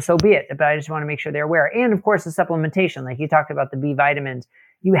 so be it. But I just want to make sure they're aware. And of course, the supplementation, like you talked about the B vitamins,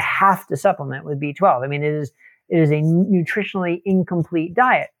 you have to supplement with B12. I mean, it is a nutritionally incomplete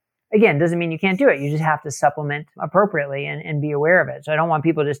diet. Again, doesn't mean you can't do it. You just have to supplement appropriately and be aware of it. So I don't want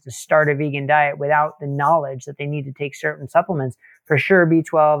people just to start a vegan diet without the knowledge that they need to take certain supplements. For sure,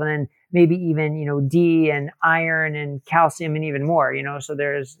 B12, and then maybe even, D and iron and calcium and even more, so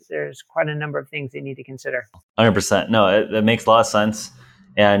there's quite a number of things they need to consider. 100%. No, it makes a lot of sense.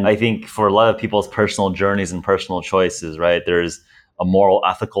 And I think for a lot of people's personal journeys and personal choices, right, there's a moral,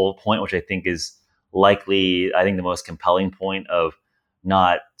 ethical point, which I think is likely, I think, the most compelling point of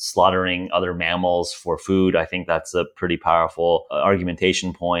not slaughtering other mammals for food. I think that's a pretty powerful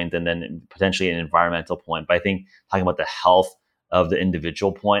argumentation point, and then potentially an environmental point. But I think talking about the health of the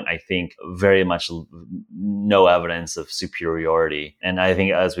individual point, I think very much no evidence of superiority. And I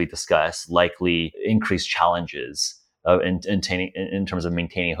think, as we discussed, likely increased challenges in terms of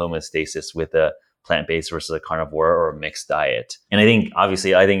maintaining homeostasis with a plant-based versus a carnivore or a mixed diet. And I think,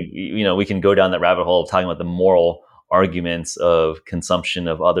 obviously, we can go down that rabbit hole of talking about the moral arguments of consumption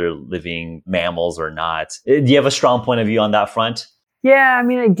of other living mammals or not. Do you have a strong point of view on that front? Yeah, I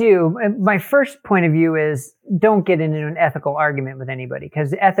mean, I do. My first point of view is don't get into an ethical argument with anybody,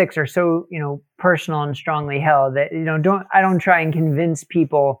 because ethics are so, personal and strongly held that, I don't try and convince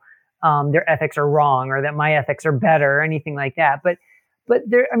people their ethics are wrong or that my ethics are better or anything like that. But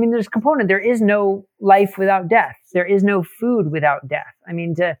there's a component. There is no life without death. There is no food without death. I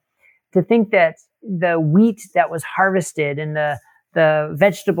mean, to think that the wheat that was harvested and the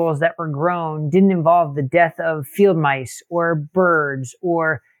vegetables that were grown didn't involve the death of field mice or birds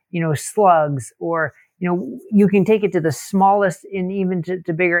or, slugs, or, you can take it to the smallest and even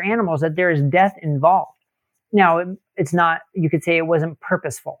to bigger animals, that there is death involved. Now, it's not, you could say it wasn't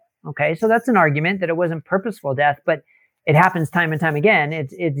purposeful. Okay. So that's an argument that it wasn't purposeful death, but it happens time and time again.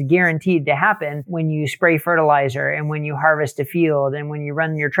 It's guaranteed to happen when you spray fertilizer and when you harvest a field and when you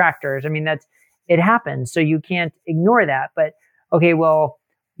run your tractors. I mean, it happens. So you can't ignore that. But okay, well,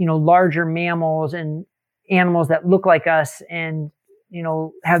 larger mammals and animals that look like us and,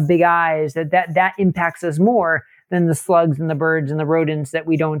 have big eyes, that impacts us more than the slugs and the birds and the rodents that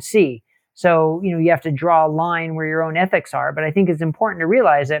we don't see. So, you have to draw a line where your own ethics are. But I think it's important to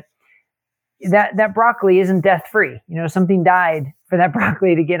realize that broccoli isn't death free. Something died for that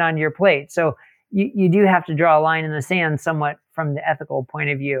broccoli to get on your plate. So you do have to draw a line in the sand somewhat from the ethical point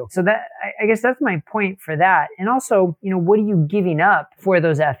of view. So that, I guess that's my point for that. And also, what are you giving up for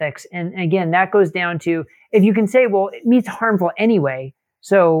those ethics? And again, that goes down to, if you can say, well, meat's harmful anyway,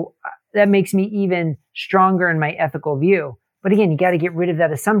 so that makes me even stronger in my ethical view. But again, you got to get rid of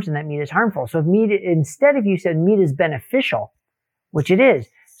that assumption that meat is harmful. So if you said meat is beneficial, which it is,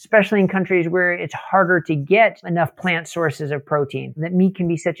 especially in countries where it's harder to get enough plant sources of protein, that meat can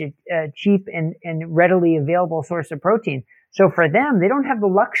be such a cheap and readily available source of protein. So for them, they don't have the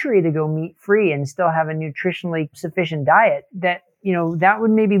luxury to go meat free and still have a nutritionally sufficient diet that, that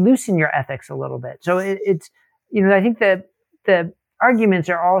would maybe loosen your ethics a little bit. So it's, I think that the arguments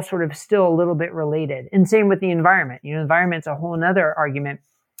are all sort of still a little bit related. And same with the environment. Environment's a whole nother argument.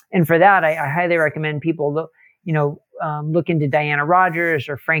 And for that, I highly recommend people look into Diana Rogers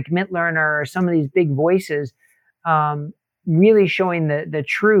or Frank Mitlerner or some of these big voices, really showing the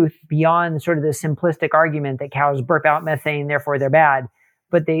truth beyond sort of the simplistic argument that cows burp out methane, therefore they're bad.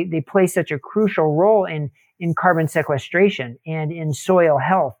 But they play such a crucial role in carbon sequestration and in soil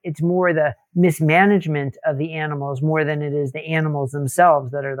health. It's more the mismanagement of the animals more than it is the animals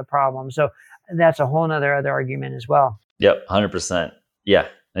themselves that are the problem. So that's a whole nother other argument as well. Yep, 100%. Yeah.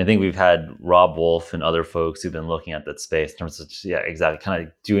 I think we've had Rob Wolf and other folks who've been looking at that space in terms of, exactly, kind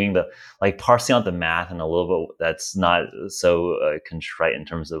of doing parsing out the math and a little bit that's not so contrite in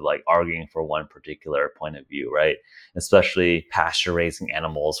terms of arguing for one particular point of view, right? Especially pasture raising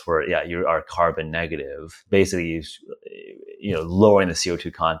animals where, you are carbon negative, basically, lowering the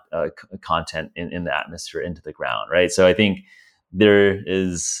CO2 content in the atmosphere into the ground, right? So I think there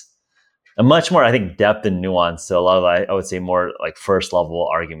is a much more, depth and nuance to a lot of, I would say, more first level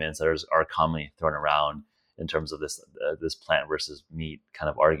arguments that are commonly thrown around in terms of this plant versus meat kind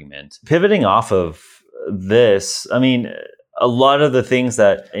of argument. Pivoting off of this, a lot of the things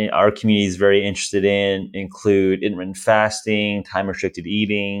that our community is very interested in include intermittent fasting, time restricted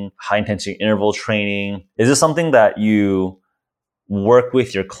eating, high intensity interval training. Is this something that you work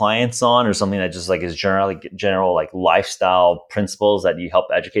with your clients on, or something that just is general lifestyle principles that you help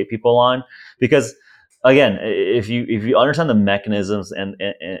educate people on? Because again, if you understand the mechanisms and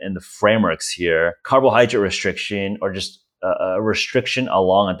the frameworks here, carbohydrate restriction or just a restriction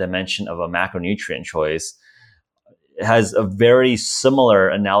along a dimension of a macronutrient choice has a very similar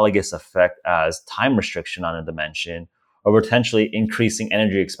analogous effect as time restriction on a dimension, or potentially increasing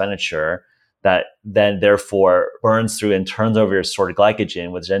energy expenditure that then therefore burns through and turns over your stored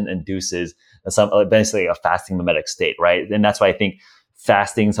glycogen, which then induces basically a fasting mimetic state, right? And that's why I think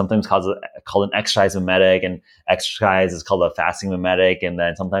fasting sometimes called an exercise mimetic, and exercise is called a fasting mimetic. And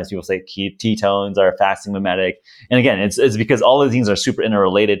then sometimes people say ketones are a fasting mimetic. And again, it's because all of these things are super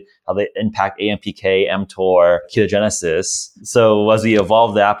interrelated, how they impact AMPK, mTOR, ketogenesis. So as we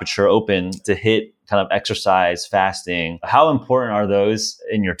evolve the aperture open to hit kind of exercise, fasting, how important are those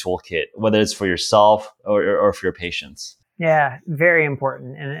in your toolkit, whether it's for yourself or for your patients? Yeah, very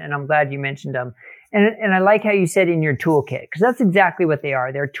important. And I'm glad you mentioned them. And I like how you said in your toolkit, because that's exactly what they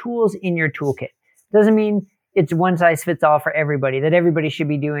are. They're tools in your toolkit. Doesn't mean it's one size fits all for everybody, that everybody should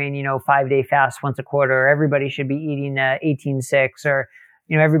be doing, 5-day fast once a quarter, or everybody should be eating 18-6, or,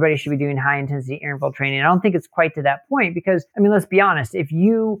 everybody should be doing high intensity interval training. I don't think it's quite to that point, because, let's be honest, if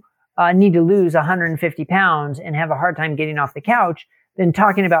you need to lose 150 pounds and have a hard time getting off the couch, then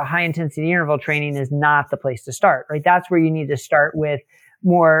talking about high intensity interval training is not the place to start, right? That's where you need to start with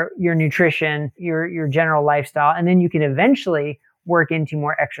more your nutrition, your general lifestyle, and then you can eventually work into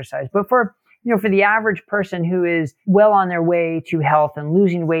more exercise. But for the average person who is well on their way to health and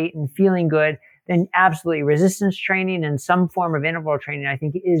losing weight and feeling good, then absolutely resistance training and some form of interval training, I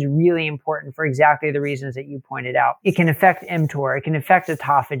think, is really important for exactly the reasons that you pointed out. It can affect mTOR, it can affect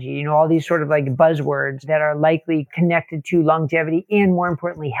autophagy, all these sort of buzzwords that are likely connected to longevity and, more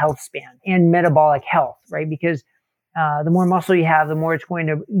importantly, health span and metabolic health, right? Because the more muscle you have, the more it's going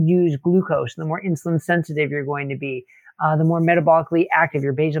to use glucose, the more insulin sensitive you're going to be, the more metabolically active,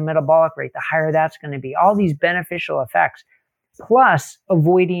 your basal metabolic rate, the higher that's going to be. All these beneficial effects, plus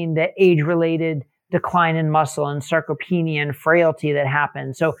avoiding the age-related decline in muscle and sarcopenia and frailty that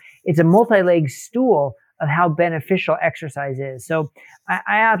happens. So it's a multi-legged stool of how beneficial exercise is. So I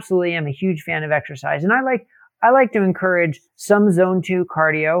absolutely am a huge fan of exercise. And I like to encourage some zone 2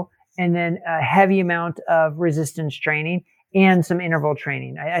 cardio, and then a heavy amount of resistance training and some interval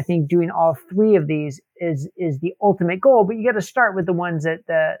training. I think doing all three of these is the ultimate goal, but you got to start with the ones that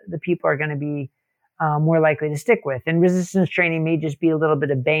the people are going to be more likely to stick with. And resistance training may just be a little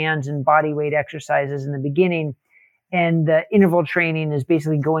bit of bands and body weight exercises in the beginning. And the interval training is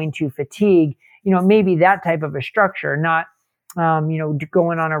basically going to fatigue, maybe that type of a structure, not,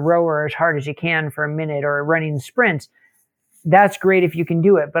 going on a rower as hard as you can for a minute or running sprints. That's great if you can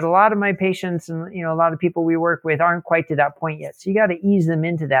do it. But a lot of my patients and, a lot of people we work with aren't quite to that point yet. So you got to ease them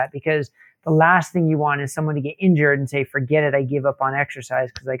into that, because the last thing you want is someone to get injured and say, forget it, I give up on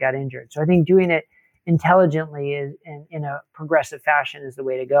exercise because I got injured. So I think doing it intelligently is in a progressive fashion is the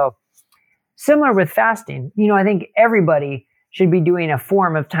way to go. Similar with fasting, I think everybody should be doing a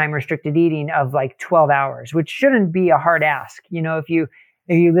form of time restricted eating of 12 hours, which shouldn't be a hard ask. If you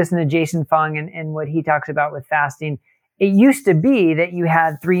listen to Jason Fung and what he talks about with fasting, it used to be that you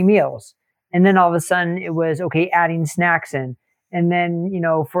had 3 meals, and then all of a sudden it was, okay, adding snacks in. And then,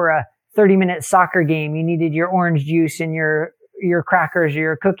 for a 30-minute soccer game, you needed your orange juice and your your crackers or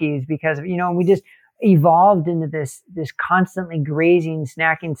your cookies because, we just evolved into this constantly grazing,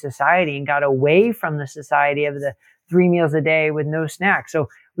 snacking society and got away from the society of the 3 meals a day with no snacks. So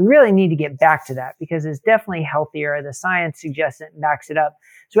we really need to get back to that because it's definitely healthier. The science suggests it and backs it up.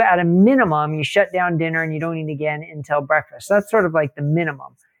 So at a minimum, you shut down dinner and you don't eat again until breakfast. So that's sort of like the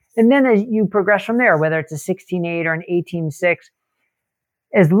minimum. And then as you progress from there, whether it's a 16-8 or an 18-6,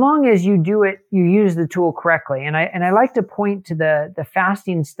 as long as you do it, you use the tool correctly. And I like to point to the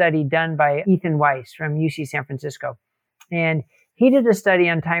fasting study done by Ethan Weiss from UC San Francisco. And he did a study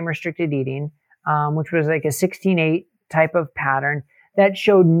on time-restricted eating, which was like a 16-8 type of pattern that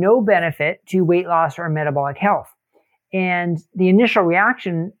showed no benefit to weight loss or metabolic health. And the initial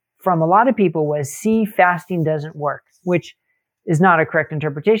reaction from a lot of people was, see, fasting doesn't work, which is not a correct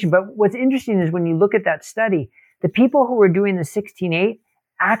interpretation. But what's interesting is when you look at that study, the people who were doing the 16-8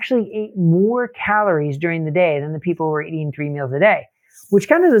 actually ate more calories during the day than the people who were eating 3 meals a day, which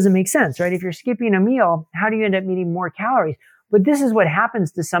kind of doesn't make sense, right? If you're skipping a meal, how do you end up eating more calories? But this is what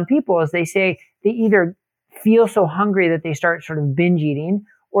happens to some people is they say they either feel so hungry that they start sort of binge eating,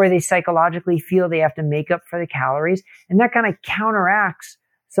 or they psychologically feel they have to make up for the calories. And that kind of counteracts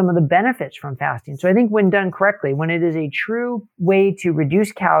some of the benefits from fasting. So I think when done correctly, when it is a true way to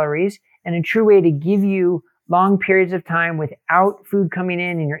reduce calories and a true way to give you long periods of time without food coming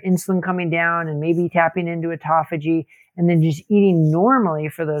in and your insulin coming down and maybe tapping into autophagy and then just eating normally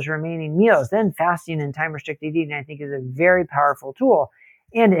for those remaining meals, then fasting and time-restricted eating, I think, is a very powerful tool.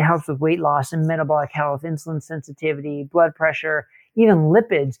 And it helps with weight loss and metabolic health, insulin sensitivity, blood pressure, even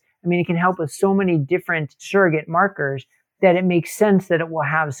lipids. I mean, it can help with so many different surrogate markers that it makes sense that it will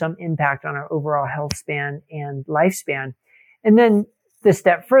have some impact on our overall health span and lifespan. And then the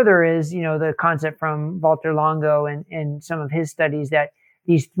step further is, the concept from Walter Longo and some of his studies that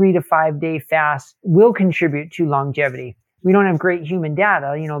these 3 to 5 day fasts will contribute to longevity. We don't have great human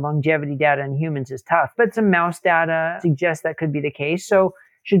data. Longevity data in humans is tough, but some mouse data suggests that could be the case. So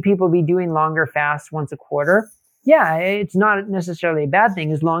should people be doing longer fasts once a quarter? Yeah, it's not necessarily a bad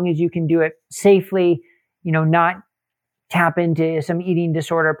thing as long as you can do it safely, not tap into some eating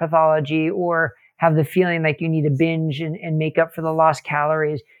disorder pathology or have the feeling like you need to binge and make up for the lost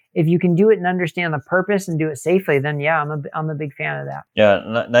calories. If you can do it and understand the purpose and do it safely, then yeah, I'm a big fan of that.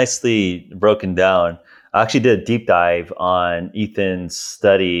 Yeah, nicely broken down. I actually did a deep dive on Ethan's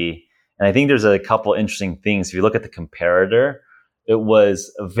study, and I think there's a couple interesting things. If you look at the comparator, it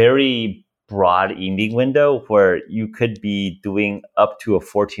was a very broad eating window where you could be doing up to a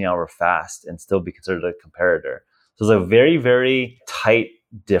 14-hour fast and still be considered a comparator. So there's a very, very tight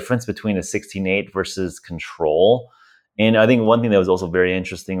difference between a 16-8 versus control. And I think one thing that was also very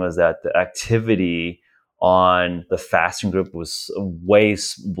interesting was that the activity on the fasting group was way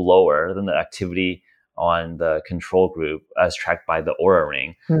lower than the activity on the control group as tracked by the Oura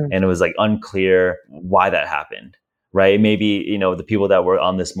Ring. And it was like unclear why that happened, right? Maybe, the people that were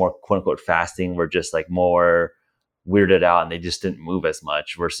on this more quote unquote fasting were just like more weirded out and they just didn't move as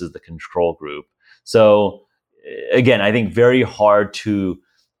much versus the control group. So again, I think very hard to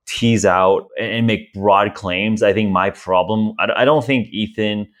tease out and make broad claims. I think my problem, I don't think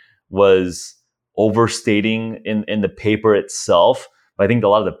Ethan was overstating in the paper itself, but I think a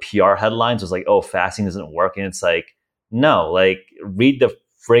lot of the PR headlines was like, oh, fasting doesn't work. And it's like, no, like read the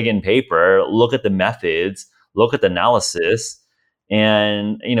friggin' paper, look at the methods, look at the analysis,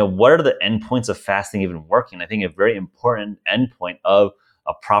 and what are the endpoints of fasting even working? I think a very important endpoint of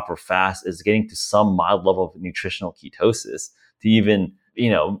a proper fast is getting to some mild level of nutritional ketosis to even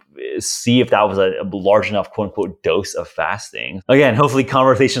see if that was a large enough quote unquote dose of fasting. Again, hopefully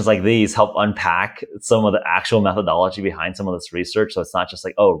conversations like these help unpack some of the actual methodology behind some of this research. So it's not just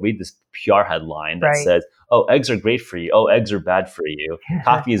like, oh, read this PR headline that says, oh, eggs are great for you. Oh, eggs are bad for you.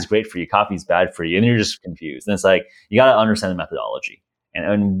 Coffee is great for you. Coffee is bad for you. And you're just confused. And it's like, you got to understand the methodology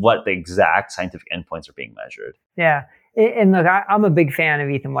and what the exact scientific endpoints are being measured. Yeah. And look, I'm a big fan of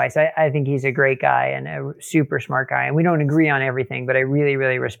Ethan Weiss. I think he's a great guy and a super smart guy. And we don't agree on everything, but I really,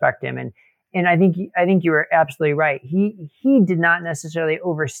 really respect him. And I think you were absolutely right. He did not necessarily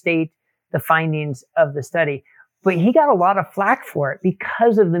overstate the findings of the study, but he got a lot of flack for it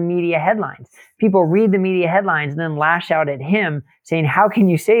because of the media headlines. People read the media headlines and then lash out at him saying, how can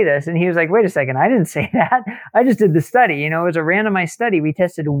you say this? And he was like, wait a second, I didn't say that. I just did the study. It was a randomized study. We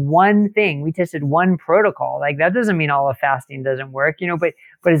tested one thing. We tested one protocol. Like that doesn't mean all of fasting doesn't work, but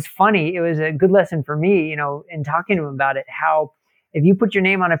it's funny. It was a good lesson for me, in talking to him about it, how if you put your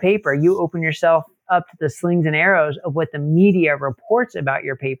name on a paper, you open yourself up to the slings and arrows of what the media reports about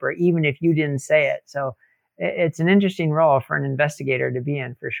your paper, even if you didn't say it. So it's an interesting role for an investigator to be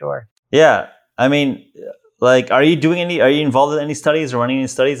in for sure. Yeah. I mean, Like, are you involved in any studies or running any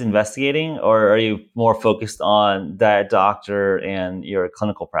studies investigating, or are you more focused on Diet Doctor and your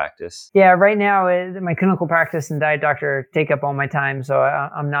clinical practice? Yeah, right now my clinical practice and Diet Doctor take up all my time, so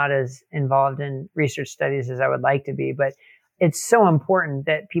I'm not as involved in research studies as I would like to be. But it's so important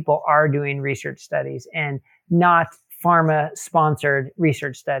that people are doing research studies and not pharma sponsored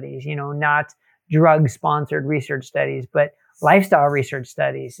research studies, not drug sponsored research studies, but lifestyle research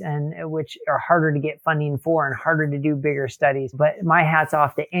studies, and which are harder to get funding for and harder to do bigger studies. But my hat's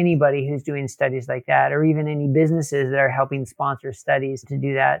off to anybody who's doing studies like that, or even any businesses that are helping sponsor studies to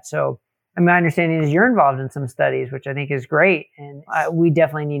do that. So my understanding is you're involved in some studies, which I think is great. And we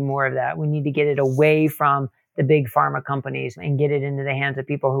definitely need more of that. We need to get it away from the big pharma companies and get it into the hands of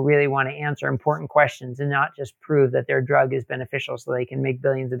people who really want to answer important questions and not just prove that their drug is beneficial so they can make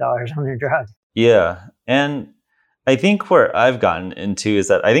billions of dollars on their drug. Yeah. And I think where I've gotten into is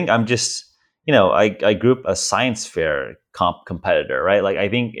that I think I'm just, I grew up a science fair competitor, right? Like I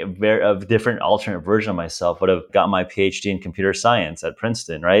think a different alternate version of myself would have got my PhD in computer science at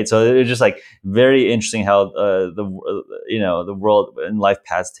Princeton, right? So it was just like very interesting how the world and life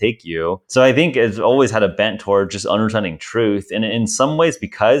paths take you. So I think it's always had a bent toward just understanding truth, and in some ways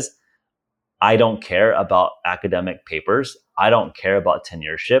because I don't care about academic papers, I don't care about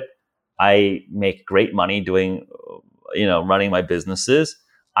tenureship. I make great money doing, running my businesses.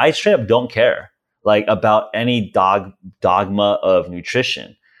 I straight up don't care like about any dogma of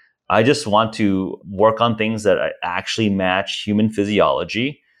nutrition. I just want to work on things that actually match human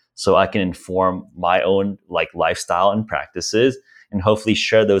physiology so I can inform my own like lifestyle and practices and hopefully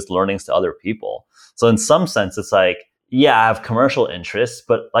share those learnings to other people. So in some sense, it's like, yeah, I have commercial interests,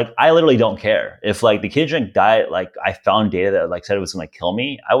 but like I literally don't care. If like the ketogenic diet, like I found data that like said it was going to kill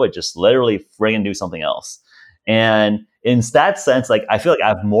me, I would just literally friggin' do something else. And in that sense, like I feel like I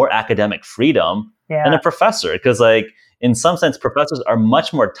have more academic freedom than a professor, because like in some sense, professors are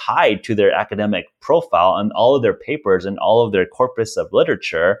much more tied to their academic profile and all of their papers and all of their corpus of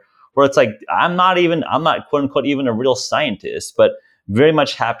literature, where it's like, I'm not quote unquote even a real scientist, but very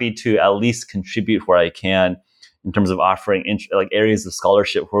much happy to at least contribute where I can in terms of offering like areas of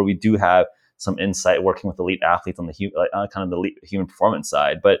scholarship where we do have some insight working with elite athletes on the kind of the elite human performance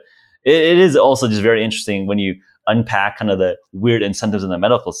side. But it is also just very interesting when you unpack kind of the weird incentives in the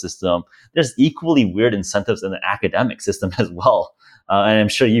medical system. There's equally weird incentives in the academic system as well. And I'm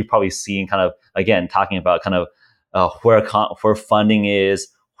sure you've probably seen kind of, again, talking about kind of where funding is,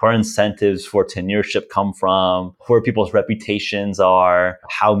 where incentives for tenureship come from, where people's reputations are,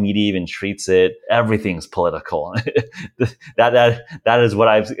 how media even treats it. Everything's political. that is what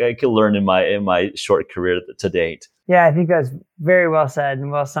I've learned in my short career to date. Yeah, I think that's very well said and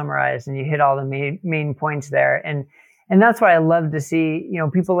well summarized, and you hit all the main points there. And that's why I love to see,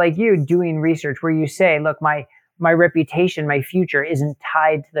 people like you doing research where you say, look, my reputation, my future isn't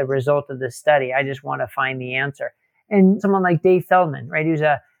tied to the result of this study. I just want to find the answer. And someone like Dave Feldman, right,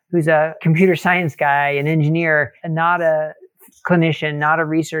 who's a computer science guy, an engineer, and not a clinician, not a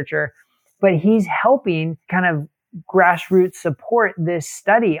researcher, but he's helping kind of grassroots support this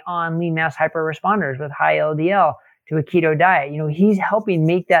study on lean mass hyperresponders with high LDL to a keto diet. He's helping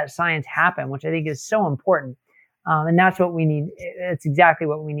make that science happen, which I think is so important. And that's what we need. It's exactly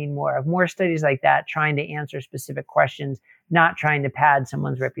what we need more of. More studies like that, trying to answer specific questions, not trying to pad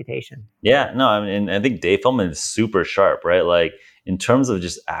someone's reputation. Yeah, no, I mean, I think Dave Feldman is super sharp, right? Like in terms of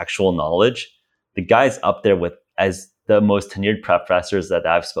just actual knowledge, the guy's up there with as the most tenured professors that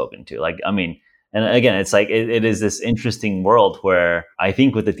I've spoken to. Like, I mean, and again, it's like it is this interesting world where I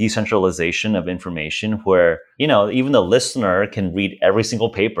think with the decentralization of information, where even the listener can read every single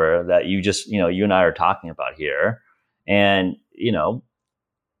paper that you and I are talking about here, and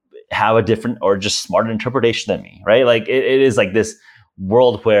have a different or just smarter interpretation than me, right? Like it is like this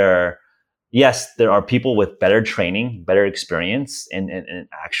world where yes, there are people with better training, better experience, and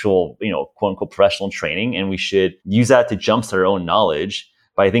actual quote unquote professional training, and we should use that to jumpstart our own knowledge.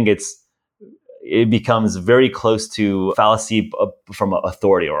 But I think it becomes very close to fallacy from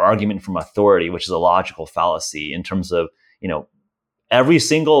authority, or argument from authority, which is a logical fallacy in terms of, every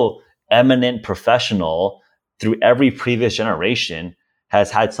single eminent professional through every previous generation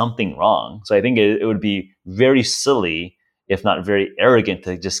has had something wrong. So I think it would be very silly, if not very arrogant,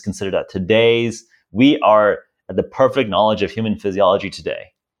 to just consider that we are at the perfect knowledge of human physiology today,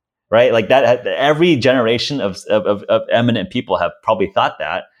 right? Like that, every generation of eminent people have probably thought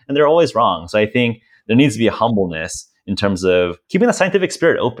that, and they're always wrong. So I think there needs to be a humbleness in terms of keeping the scientific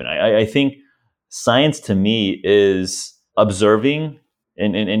spirit open. I think science to me is observing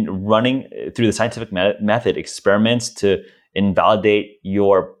and running through the scientific method experiments to invalidate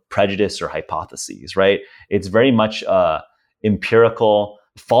your prejudice or hypotheses, right? It's very much empirical,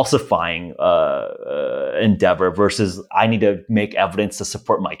 falsifying endeavor versus I need to make evidence to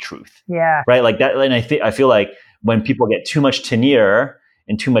support my truth. Yeah. Right. Like that. And I feel like when people get too much tenure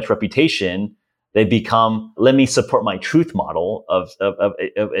and too much reputation, they become, let me support my truth model of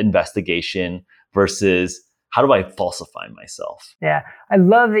investigation versus how do I falsify myself? Yeah. I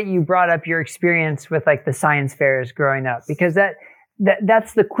love that you brought up your experience with like the science fairs growing up, because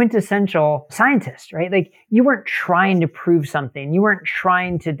that's the quintessential scientist, right? Like you weren't trying to prove something. You weren't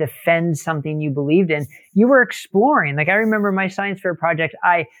trying to defend something you believed in. You were exploring. Like I remember my science fair project,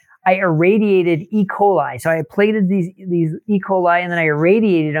 I irradiated E. coli. So I plated these E. coli and then I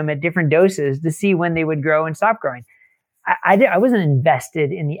irradiated them at different doses to see when they would grow and stop growing. I wasn't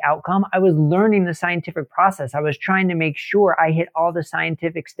invested in the outcome. I was learning the scientific process. I was trying to make sure I hit all the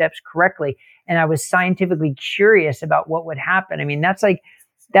scientific steps correctly. And I was scientifically curious about what would happen. I mean, that's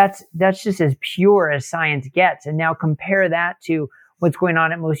just as pure as science gets. And now compare that to what's going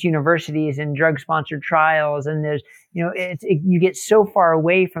on at most universities and drug-sponsored trials. And there's, you get so far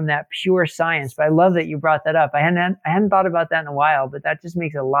away from that pure science. But I love that you brought that up. I hadn't thought about that in a while, but that just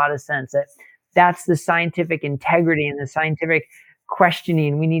makes a lot of sense. That's the scientific integrity and the scientific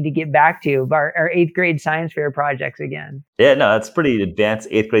questioning we need to get back to our 8th grade science fair projects again. Yeah, no, that's pretty advanced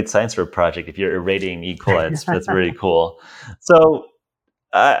 8th grade science fair project. If you're irradiating E. coli, that's really cool. So,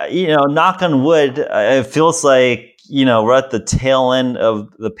 knock on wood, it feels like, we're at the tail end of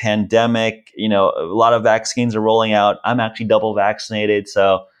the pandemic. A lot of vaccines are rolling out. I'm actually double vaccinated,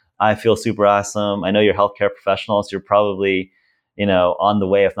 so I feel super awesome. I know you're healthcare professionals. You're probably on the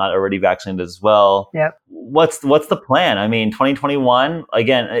way, if not already vaccinated as well. Yep. What's the plan? I mean, 2021,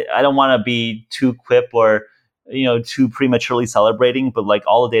 again, I don't want to be too quip or, too prematurely celebrating, but like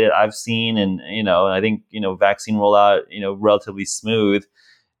all the data I've seen and, I think, vaccine rollout, relatively smooth.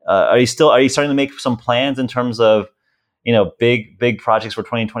 Are you starting to make some plans in terms of, big projects for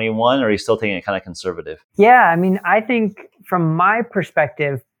 2021, or are you still taking it kind of conservative? Yeah. I mean, I think from my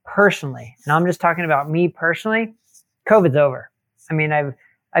perspective, personally, and I'm just talking about me personally, COVID's over. I mean,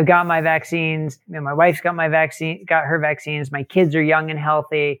 I've got my vaccines. My wife's got her vaccines. My kids are young and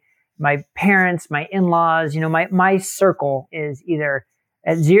healthy. My parents, my in-laws, my circle is either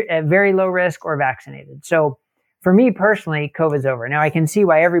at very low risk or vaccinated. So for me personally, COVID's over. Now I can see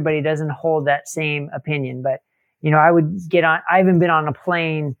why everybody doesn't hold that same opinion, but I haven't been on a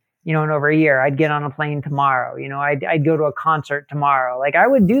plane, in over a year. I'd get on a plane tomorrow. I'd go to a concert tomorrow. Like I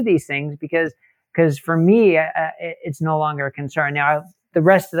would do these things because for me, it's no longer a concern. Now, the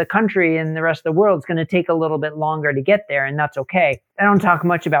rest of the country and the rest of the world is going to take a little bit longer to get there, and that's okay. I don't talk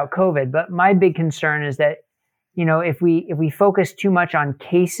much about COVID, but my big concern is that, if we focus too much on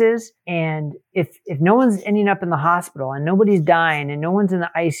cases, and if no one's ending up in the hospital and nobody's dying and no one's in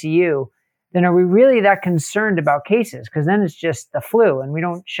the ICU, then are we really that concerned about cases? Because then it's just the flu, and we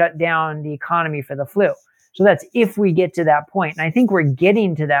don't shut down the economy for the flu. So that's if we get to that point. And I think we're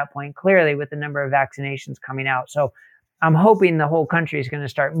getting to that point clearly with the number of vaccinations coming out. So I'm hoping the whole country is going to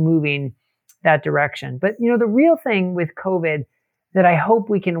start moving that direction. But, the real thing with COVID that I hope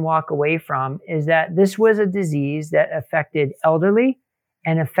we can walk away from is that this was a disease that affected elderly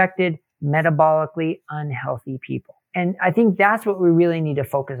and affected metabolically unhealthy people. And I think that's what we really need to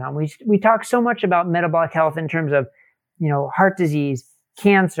focus on. We talk so much about metabolic health in terms of, heart disease,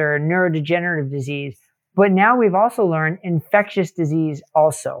 cancer, neurodegenerative disease. But now we've also learned infectious disease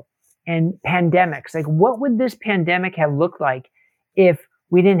also, and pandemics. Like, what would this pandemic have looked like if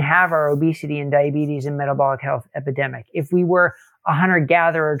we didn't have our obesity and diabetes and metabolic health epidemic? If we were a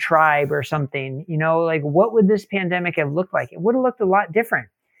hunter-gatherer tribe or something, what would this pandemic have looked like? It would have looked a lot different.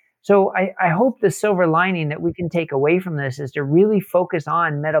 So I hope the silver lining that we can take away from this is to really focus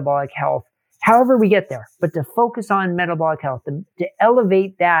on metabolic health, however we get there, but to focus on metabolic health, to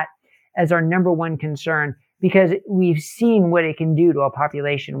elevate that as our number one concern, because we've seen what it can do to a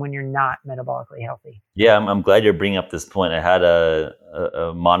population when you're not metabolically healthy. Yeah, I'm glad you're bringing up this point. I had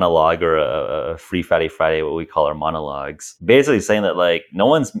a monologue or a Free Fatty Friday, what we call our monologues, basically saying that like no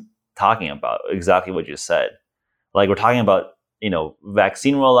one's talking about exactly what you said. Like we're talking about,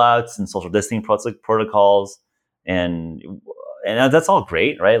 vaccine rollouts and social distancing protocols, and that's all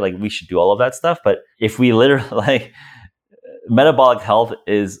great, right? Like we should do all of that stuff. But if we literally metabolic health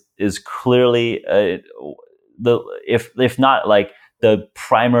is clearly if not like the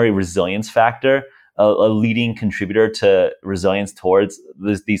primary resilience factor, a leading contributor to resilience towards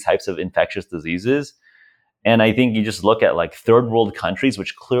these types of infectious diseases. And I think you just look at like third world countries,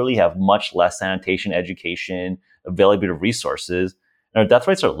 which clearly have much less sanitation, education, availability of resources, and our death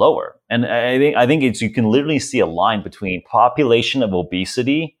rates are lower. And I think you can literally see a line between population of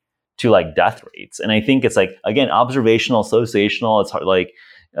obesity to like death rates. And I think it's like, again, observational, associational. It's hard, like,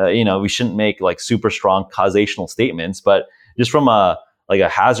 we shouldn't make like super strong causational statements, but just from a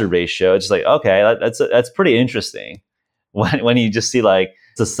hazard ratio, it's just like, okay, that's pretty interesting when you just see like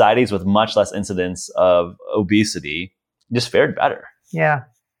societies with much less incidence of obesity just fared better. Yeah.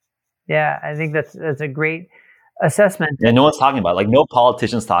 I think that's a great assessment. And no one's talking about it. Like, no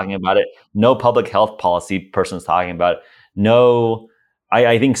politician's talking about it. No public health policy person's talking about it. No,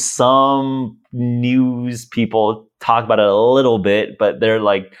 I think some news people talk about it a little bit, but they're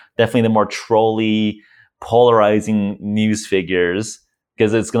like definitely the more trolly, polarizing news figures,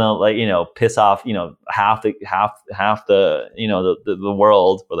 because it's gonna piss off half the the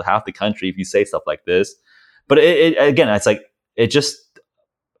world, or the half the country if you say stuff like this. But again, it's like it just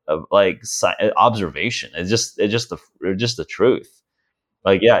observation. It's just the truth.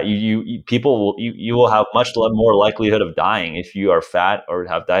 Like, yeah, you will have much more likelihood of dying if you are fat or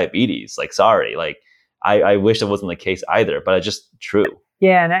have diabetes. Like, sorry, like I wish that wasn't the case either, but it's just true.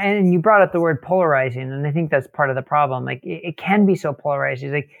 Yeah, and you brought up the word polarizing, and I think that's part of the problem. Like, it can be so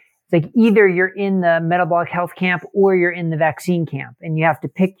polarizing. It's like either you're in the metabolic health camp or you're in the vaccine camp, and you have to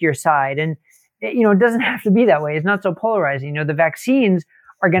pick your side. And it doesn't have to be that way. It's not so polarizing. The vaccines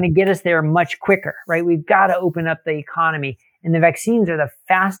are going to get us there much quicker, right? We've got to open up the economy, and the vaccines are the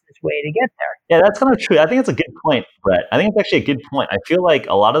fastest way to get there. Yeah, that's kind of true. I think it's a good point, Bret. I think it's actually a good point. I feel like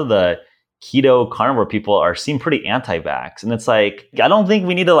a lot of the keto carnivore people seem pretty anti-vax, and it's like, I don't think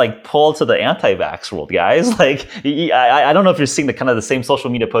we need to like pull to the anti-vax world, guys. Like, I don't know if you're seeing the same social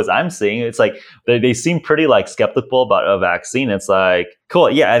media posts I'm seeing. It's like they seem pretty like skeptical about a vaccine. It's like,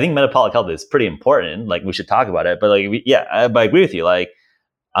 cool, yeah, I think metabolic health is pretty important. Like, we should talk about it. But like, I agree with you. Like,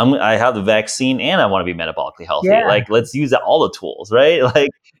 I have the vaccine and I want to be metabolically healthy. Yeah. Like, let's use all the tools, right? Like,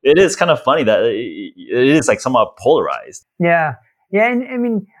 it is kind of funny that it is like somewhat polarized. Yeah. And I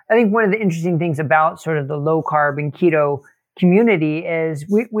mean, I think one of the interesting things about sort of the low carb and keto community is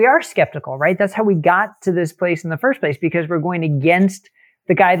we are skeptical, right? That's how we got to this place in the first place, because we're going against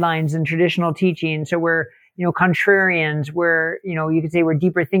the guidelines and traditional teaching. So we're, contrarians. We're, you could say we're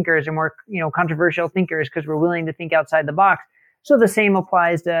deeper thinkers and more, controversial thinkers, because we're willing to think outside the box. So the same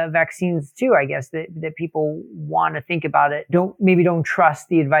applies to vaccines too, I guess, that people want to think about it, don't trust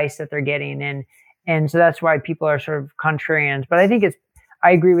the advice that they're getting. And so that's why people are sort of contrarians. But I think I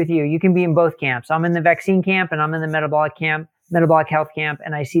agree with you. You can be in both camps. I'm in the vaccine camp and I'm in the metabolic health camp.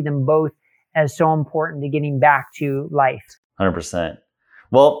 And I see them both as so important to getting back to life. 100%.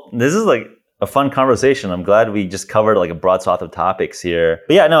 Well, this is like a fun conversation. I'm glad we just covered like a broad swath of topics here.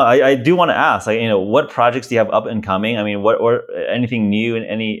 But yeah, no, I do want to ask, like, what projects do you have up and coming? I mean, what or anything new, and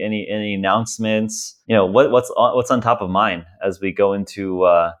any announcements? What's on top of mind as we go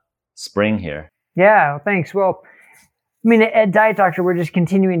into spring here? Yeah, well, thanks. Well, I mean, at Diet Doctor, we're just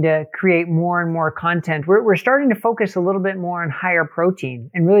continuing to create more and more content. We're starting to focus a little bit more on higher protein,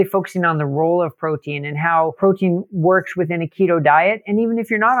 and really focusing on the role of protein and how protein works within a keto diet. And even if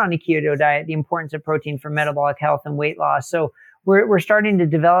you're not on a keto diet, the importance of protein for metabolic health and weight loss. So we're starting to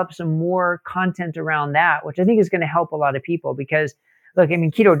develop some more content around that, which I think is going to help a lot of people, because look, I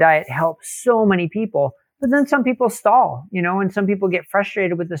mean, keto diet helps so many people, but then some people stall, and some people get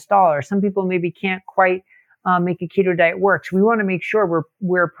frustrated with the stall, or some people maybe can't quite make a keto diet work. So we want to make sure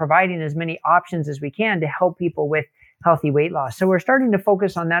we're providing as many options as we can to help people with healthy weight loss. So we're starting to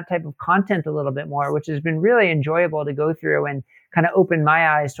focus on that type of content a little bit more, which has been really enjoyable to go through and kind of open my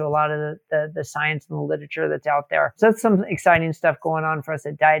eyes to a lot of the science and the literature that's out there. So that's some exciting stuff going on for us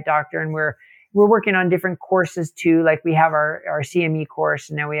at Diet Doctor. And we're working on different courses too. Like, we have our CME course,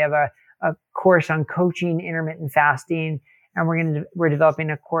 and now we have a course on coaching intermittent fasting. And we're developing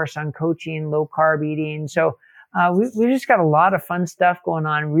a course on coaching low carb eating. So we just got a lot of fun stuff going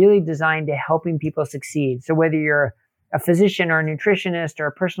on, really designed to helping people succeed. So whether you're a physician or a nutritionist or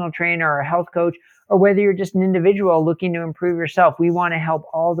a personal trainer or a health coach, or whether you're just an individual looking to improve yourself, we want to help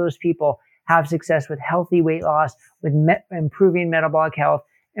all those people have success with healthy weight loss, with improving metabolic health,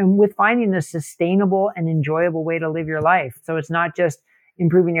 and with finding a sustainable and enjoyable way to live your life. So it's not just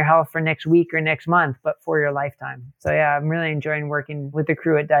improving your health for next week or next month, but for your lifetime. So yeah, I'm really enjoying working with the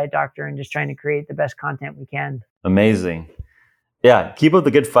crew at Diet Doctor and just trying to create the best content we can. Amazing. Yeah, keep up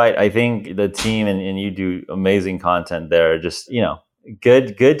the good fight. I think the team and you do amazing content there. Just,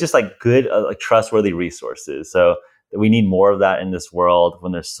 good, just like good, trustworthy resources. So we need more of that in this world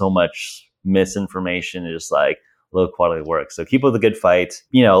when there's so much misinformation and just like low quality work. So keep up the good fight.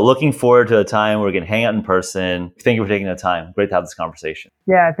 Looking forward to a time where we can hang out in person. Thank you for taking the time. Great to have this conversation.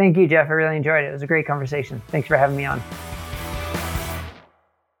 Yeah, thank you, Jeff. I really enjoyed it. It was a great conversation. Thanks for having me on.